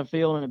up in a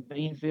field, in a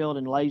bean field,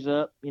 and lays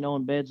up,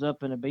 and beds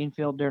up in a bean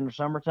field during the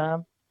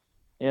summertime,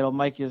 it'll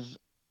make his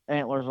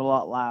antlers a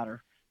lot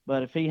lighter.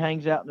 But if he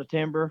hangs out in the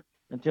timber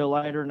until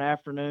later in the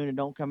afternoon and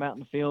don't come out in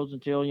the fields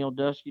until,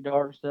 dusky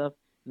dark and stuff,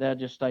 they'll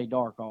just stay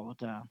dark all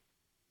the time.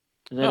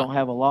 They don't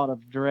have a lot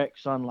of direct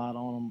sunlight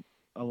on them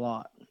a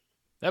lot.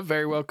 That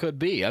very well could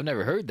be. I've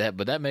never heard that,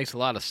 but that makes a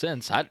lot of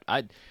sense.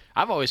 I've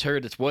always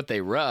heard it's what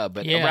they rub,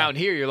 but around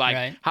here you're like,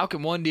 right. How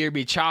can one deer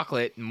be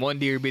chocolate and one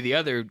deer be the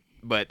other?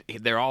 But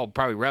they're all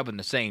probably rubbing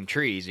the same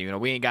trees.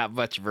 We ain't got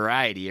much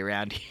variety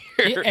around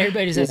here.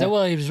 Everybody says,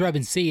 well, he was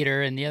rubbing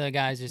cedar, and the other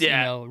guy's just,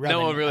 rubbing no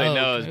one really oak.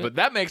 knows. But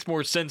that makes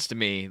more sense to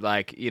me.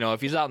 Like,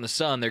 if he's out in the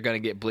sun, they're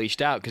going to get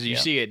bleached out because you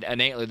see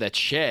an antler that's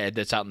shed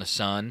that's out in the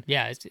sun.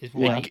 Yeah, it's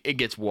white. It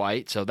gets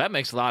white. So that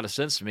makes a lot of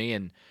sense to me.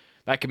 And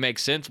that can make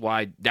sense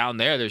why down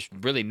there's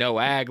really no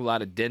ag, a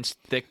lot of dense,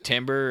 thick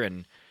timber,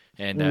 and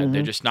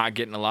they're just not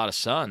getting a lot of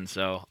sun.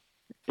 So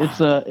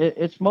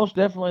it's most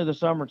definitely the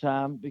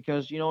summertime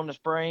because in the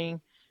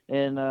spring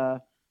and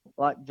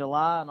like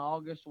July and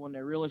August when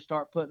they really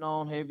start putting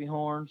on heavy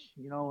horns,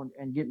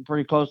 and getting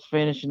pretty close to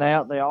finishing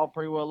out, they all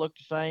pretty well look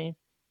the same.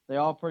 They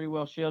all pretty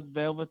well shed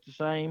velvet the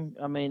same.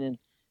 I mean, in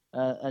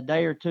a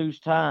day or two's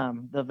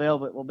time, the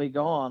velvet will be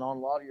gone on a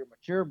lot of your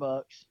mature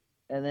bucks.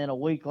 And then a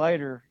week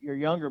later, your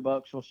younger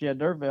bucks will shed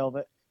their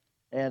velvet.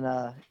 And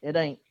it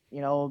ain't,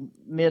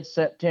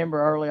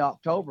 mid-September, early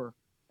October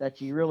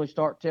that you really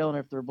start telling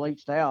if they're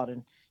bleached out.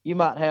 And you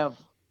might have,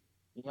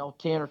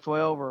 10 or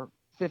 12 or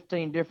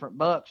 15 different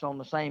bucks on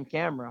the same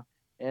camera.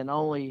 And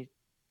only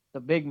the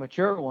big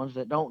mature ones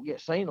that don't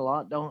get seen a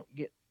lot, don't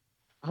get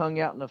hung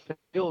out in the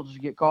fields,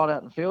 get caught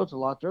out in the fields a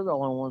lot. They're the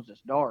only ones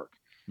that's dark.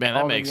 Man,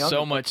 that makes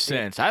so much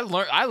sense. I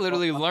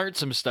literally learned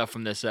some stuff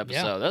from this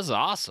episode. That's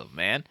awesome,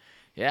 man.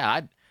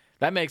 Yeah,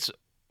 that makes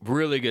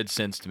really good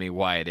sense to me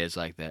why it is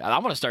like that.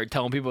 I'm going to start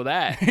telling people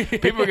that.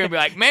 People are going to be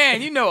like,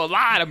 man, you know a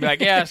lot. I'll be like,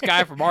 yeah, this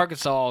guy from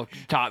Arkansas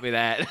taught me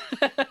that.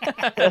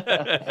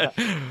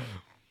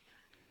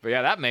 But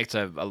yeah, that makes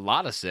a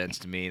lot of sense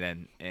to me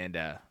then. And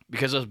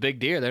because those big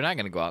deer, they're not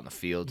going to go out in the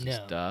fields and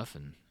stuff.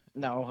 And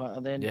No,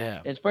 then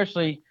Yeah.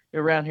 especially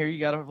around here, you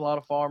got a lot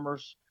of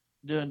farmers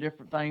doing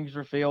different things in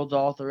their fields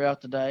all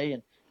throughout the day,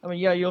 and I mean,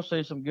 yeah, you'll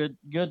see some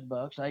good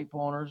bucks, 8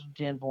 pointers,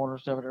 10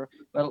 pointers, stuff, whatever.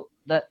 But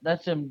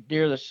that's them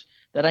deer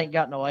that ain't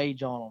got no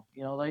age on them.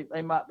 You know,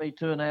 they might be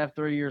 2.5,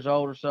 3 years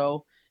old or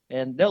so,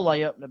 and they'll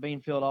lay up in the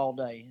bean field all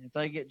day. If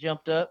they get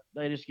jumped up,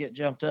 they just get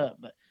jumped up.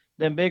 But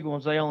them big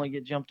ones, they only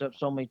get jumped up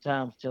so many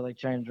times till they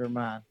change their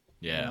mind.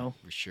 Yeah, You know?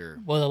 for sure.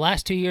 Well, the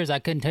last 2 years, I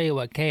couldn't tell you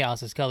what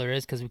Chaos's color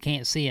is because we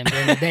can't see him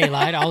during the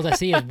daylight. All I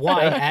see is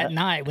white at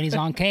night when he's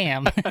on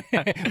cam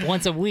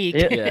once a week.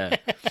 Yeah.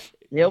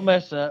 He'll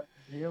mess up.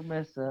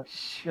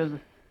 Because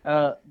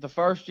the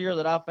first year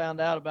that I found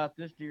out about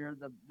this deer,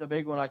 the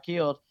big one I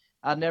killed,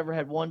 I never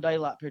had one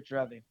daylight picture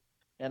of him.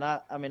 And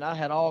I mean, I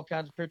had all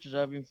kinds of pictures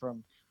of him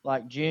from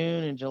like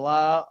June and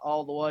July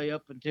all the way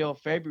up until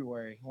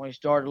February when he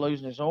started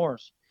losing his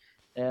horns.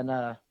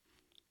 And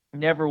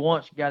never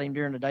once got him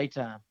during the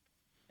daytime.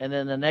 And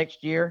then the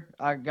next year,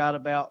 I got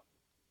about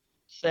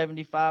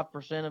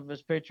 75% of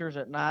his pictures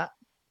at night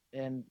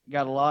and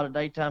got a lot of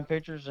daytime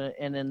pictures.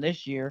 And then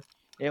this year,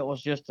 it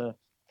was just a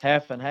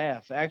half and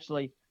half.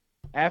 Actually,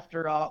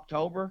 after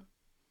October,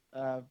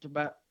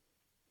 about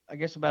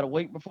a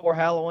week before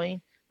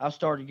Halloween, I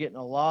started getting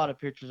a lot of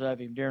pictures of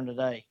him during the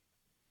day.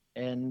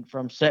 And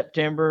from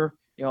September,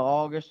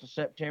 August to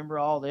September,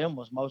 all of them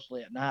was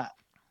mostly at night.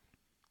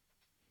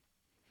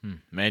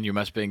 Man, you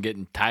must have been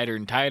getting tighter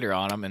and tighter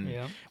on them. And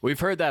Yeah. we've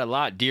heard that a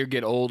lot. Deer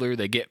get older,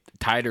 they get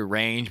tighter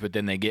range, but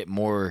then they get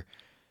more,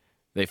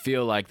 they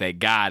feel like they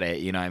got it,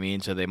 you know what I mean?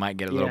 So they might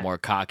get a little more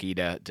cocky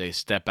to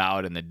step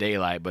out in the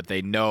daylight, but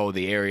they know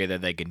the area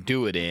that they can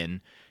do it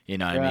in, you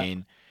know what I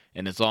mean?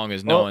 And as long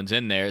as no one's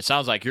in there, it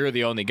sounds like you're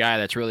the only guy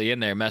that's really in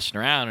there messing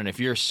around. And if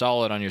you're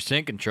solid on your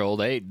scent control,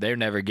 they're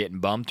never getting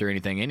bumped or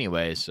anything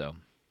anyway, so.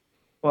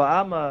 Well,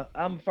 I'm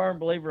a firm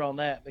believer on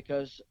that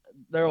because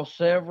there were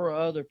several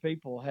other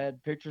people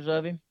had pictures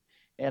of him,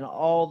 and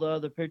all the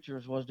other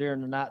pictures was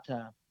during the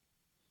nighttime.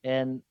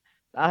 And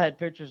I had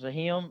pictures of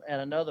him and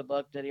another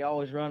buck that he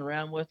always run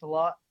around with a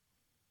lot.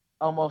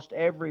 Almost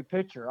every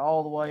picture,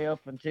 all the way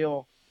up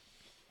until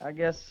I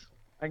guess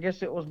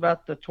it was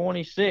about the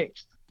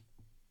 26th,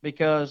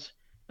 because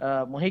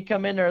when he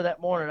come in there that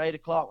morning at 8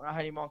 o'clock, when I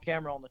had him on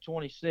camera on the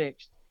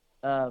 26th,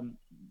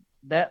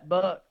 that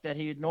buck that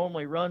he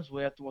normally runs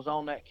with was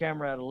on that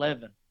camera at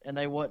 11, and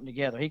they wasn't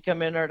together. He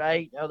come in there at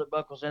 8, the other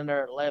buck was in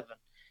there at 11.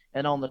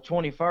 And on the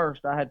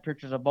 21st, I had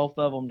pictures of both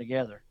of them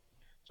together.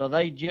 So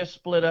they just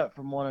split up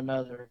from one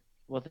another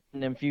within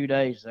them few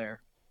days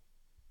there.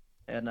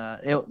 And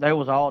they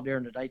was all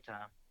during the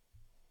daytime.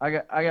 I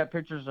got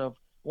pictures of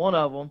one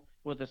of them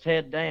with his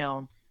head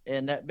down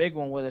and that big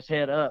one with his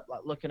head up,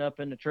 like looking up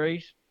in the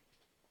trees.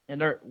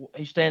 And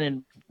he's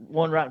standing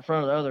one right in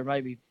front of the other,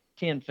 maybe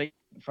 10 feet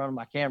in front of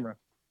my camera.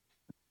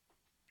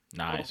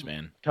 Nice,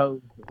 man.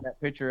 Toes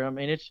that picture. I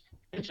mean, it's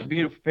a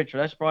beautiful picture.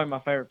 That's probably my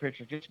favorite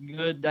picture. Just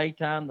good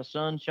daytime, the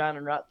sun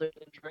shining right through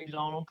the trees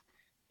on them.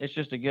 It's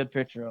just a good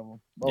picture of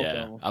them. Both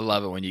of them. I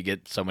love it when you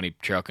get so many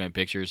trail cam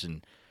pictures,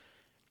 and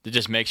it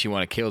just makes you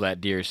want to kill that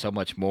deer so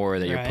much more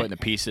that you're putting the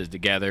pieces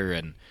together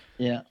and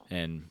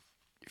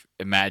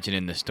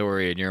imagining the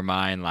story in your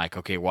mind, like,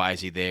 okay, why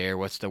is he there?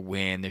 What's the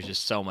wind? There's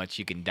just so much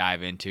you can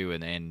dive into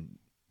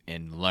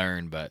and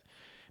learn. But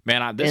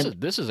man,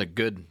 this is a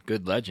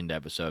good legend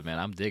episode, man.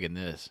 I'm digging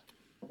this.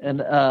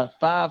 And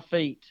 5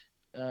 feet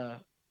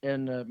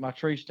in my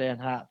tree stand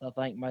height, I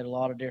think, made a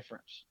lot of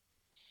difference,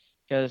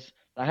 because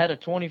I had a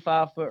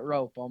 25-foot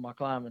rope on my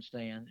climbing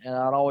stand, and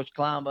I'd always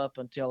climb up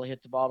until I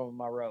hit the bottom of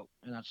my rope,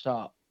 and I'd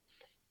stop.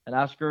 And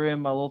I screw in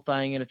my little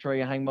thing in a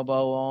tree, I hang my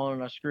bow on,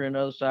 and I screw in the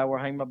other side where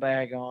I hang my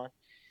bag on.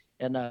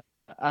 And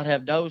I'd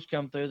have does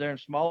come through there and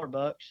smaller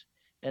bucks,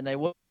 and they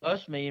wouldn't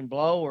bust me and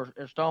blow or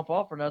stomp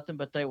off or nothing,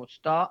 but they would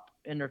stop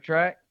in their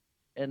track,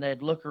 and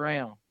they'd look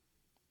around.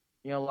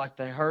 Like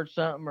they heard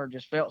something or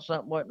just felt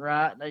something wasn't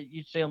right.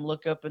 You'd see them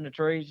look up in the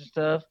trees and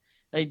stuff.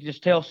 They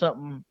just tell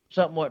something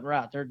wasn't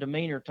right. Their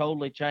demeanor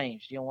totally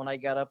changed, when they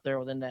got up there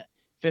within that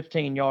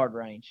 15-yard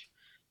range.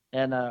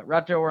 And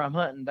right there where I'm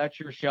hunting, that's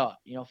your shot.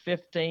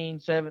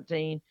 15,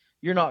 17,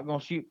 you're not going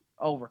to shoot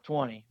over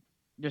 20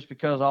 just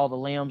because of all the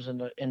limbs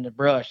and the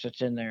brush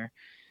that's in there.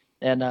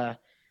 And I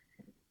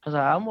was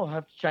like, I'm going to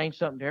have to change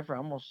something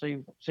different. I'm going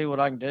to see what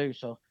I can do.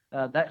 So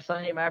that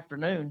same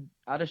afternoon,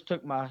 I just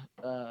took my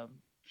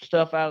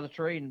stuff out of the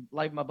tree and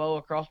laid my bow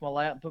across my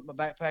lap and put my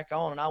backpack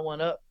on, and I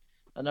went up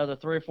another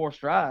 3 or 4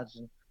 strides,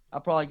 and I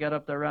probably got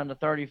up there around the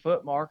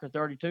 30-foot mark or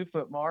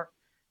 32-foot mark,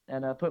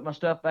 and put my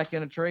stuff back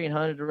in the tree and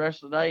hunted the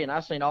rest of the day. And I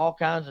seen all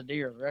kinds of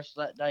deer the rest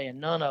of that day, and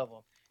none of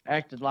them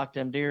acted like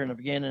them deer in the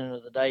beginning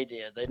of the day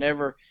did. They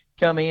never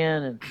come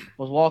in and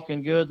was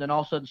walking good, then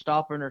all of a sudden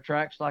stop in their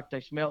tracks like they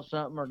smelt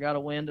something or got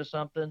a wind of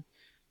something.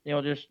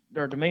 Just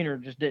their demeanor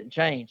just didn't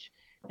change.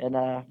 And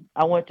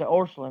I went to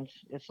Orchlands.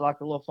 It's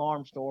like a little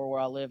farm store where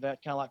I live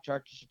at, kind of like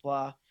Tractor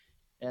Supply.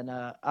 And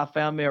I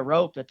found me a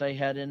rope that they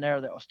had in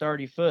there that was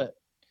 30 foot.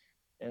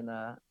 And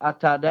I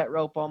tied that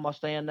rope on my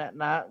stand that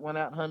night, went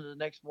out and hunted the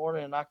next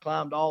morning, and I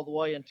climbed all the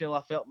way until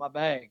I felt my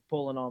bag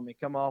pulling on me,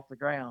 come off the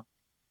ground.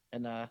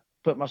 and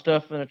put my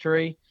stuff in a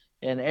tree.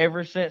 And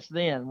ever since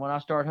then, when I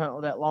started hunting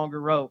with that longer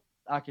rope,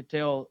 I could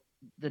tell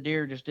the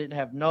deer just didn't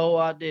have no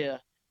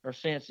idea or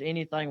sense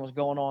anything was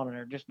going on in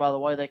there just by the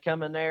way they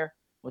come in there,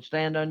 would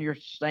stand under your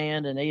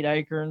stand and eat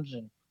acorns,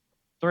 and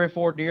 3 or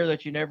 4 deer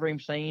that you never even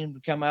seen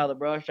would come out of the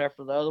brush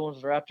after the other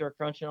ones are out there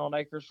crunching on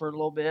acres for a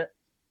little bit.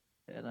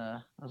 And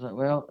I was like,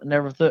 well, I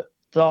never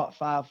thought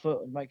 5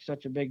 foot would make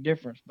such a big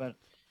difference, but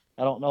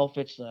I don't know if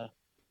it's the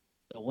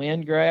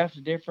wind graph's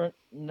different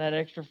in that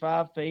extra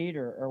 5 feet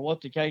or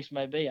what the case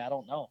may be. I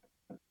don't know.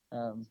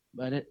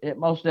 But it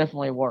most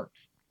definitely works.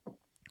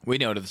 We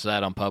noticed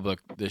that on public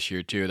this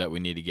year too, that we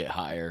need to get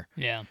higher.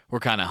 Yeah. We're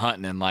kind of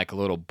hunting in like a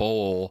little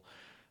bowl,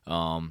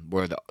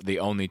 where the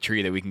only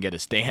tree that we can get a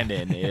stand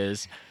in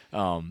is.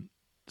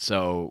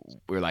 So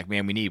we're like,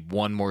 man, we need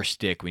one more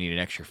stick. We need an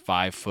extra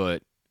 5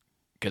 foot,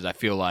 because I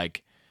feel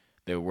like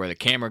where the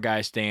camera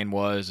guy stand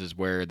is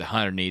where the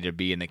hunter needed to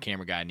be, and the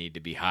camera guy needed to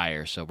be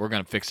higher. So we're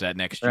gonna fix that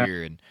next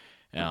year.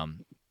 And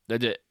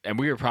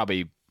we were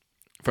probably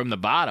from the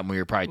bottom, we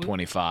were probably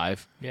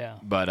 25. Yeah.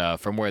 But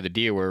from where the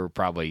deer were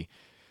probably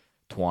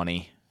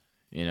 20.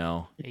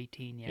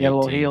 18. Yeah, a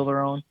little heel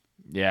they're on.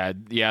 Yeah.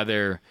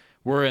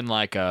 We're in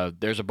like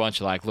there's a bunch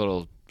of like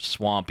little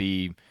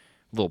swampy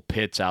little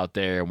pits out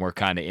there, and we're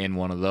kind of in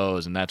one of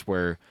those, and that's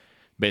where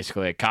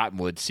basically a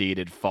cottonwood seed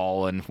had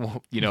fallen,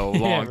 a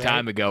long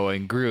time ago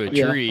and grew a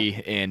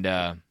tree. And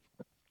other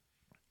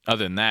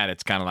than that,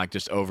 it's kind of like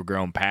just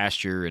overgrown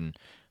pasture and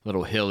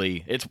little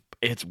hilly.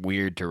 It's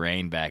weird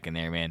terrain back in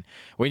there, man.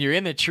 When you're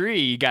in the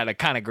tree, you got to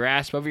kind of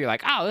grasp over. You're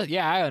like, oh,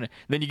 yeah.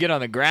 Then you get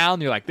on the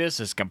ground, you're like, this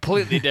is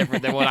completely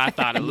different than what I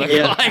thought it looked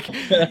like.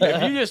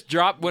 If you just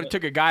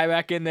took a guy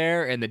back in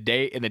there in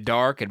the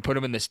dark and put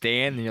him in the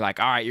stand, and you're like,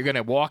 all right, you're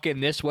gonna walk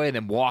in this way and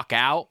then walk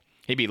out,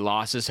 he'd be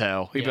lost as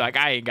hell. He'd be like,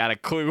 I ain't got a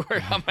clue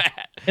where I'm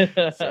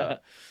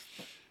at.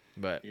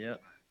 But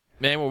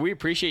man, well, we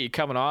appreciate you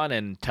coming on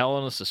and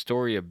telling us the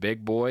story of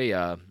Big Boy.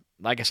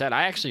 Like I said,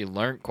 I actually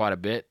learned quite a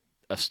bit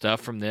of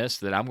stuff from this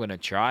that I'm going to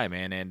try,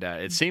 man. And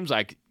it seems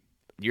like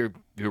you're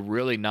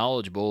really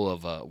knowledgeable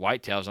of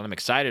whitetails, and I'm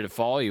excited to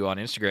follow you on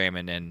Instagram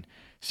and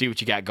see what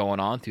you got going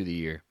on through the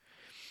year.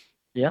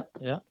 Yeah.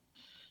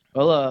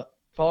 Well,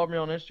 follow me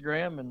on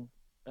Instagram,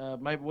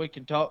 and maybe we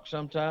can talk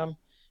sometime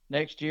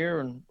next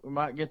year, and we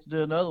might get to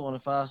do another one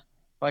if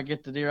I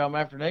get the deer I'm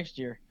after next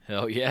year.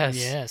 Hell yes.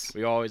 Yes.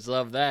 We always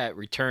love that.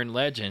 Return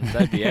legends.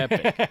 That'd be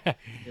epic.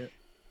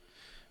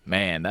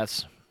 Man,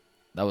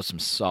 that was some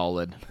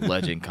solid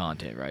legend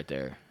content right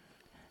there.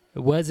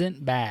 It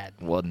wasn't bad.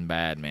 Wasn't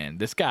bad, man.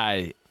 This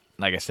guy,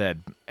 like I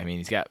said, I mean,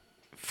 he's got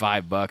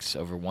 $5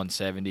 over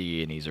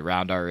 170, and he's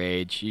around our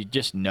age. You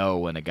just know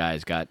when a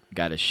guy's got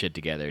his shit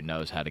together and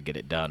knows how to get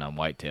it done on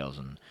whitetails.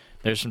 And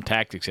there's some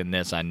tactics in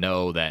this I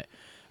know that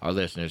our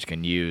listeners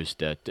can use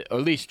to at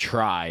least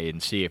try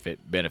and see if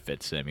it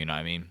benefits them. You know what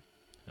I mean?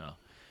 So,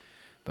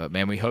 but,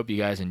 man, we hope you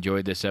guys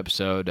enjoyed this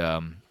episode.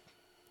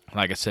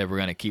 Like I said, we're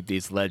going to keep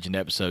these legend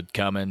episodes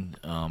coming.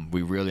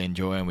 We really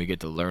enjoy them. We get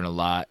to learn a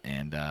lot,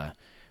 and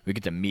we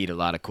get to meet a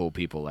lot of cool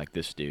people like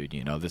this dude.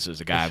 This is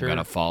a guy I'm going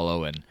to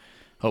follow and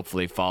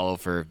hopefully follow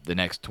for the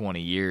next 20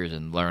 years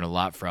and learn a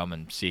lot from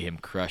and see him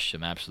crush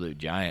some absolute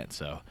giants.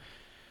 So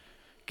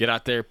get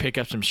out there, pick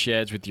up some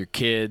sheds with your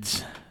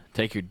kids,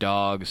 take your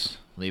dogs,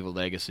 leave a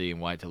legacy, and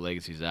Whitetail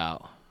Legacy's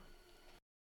out.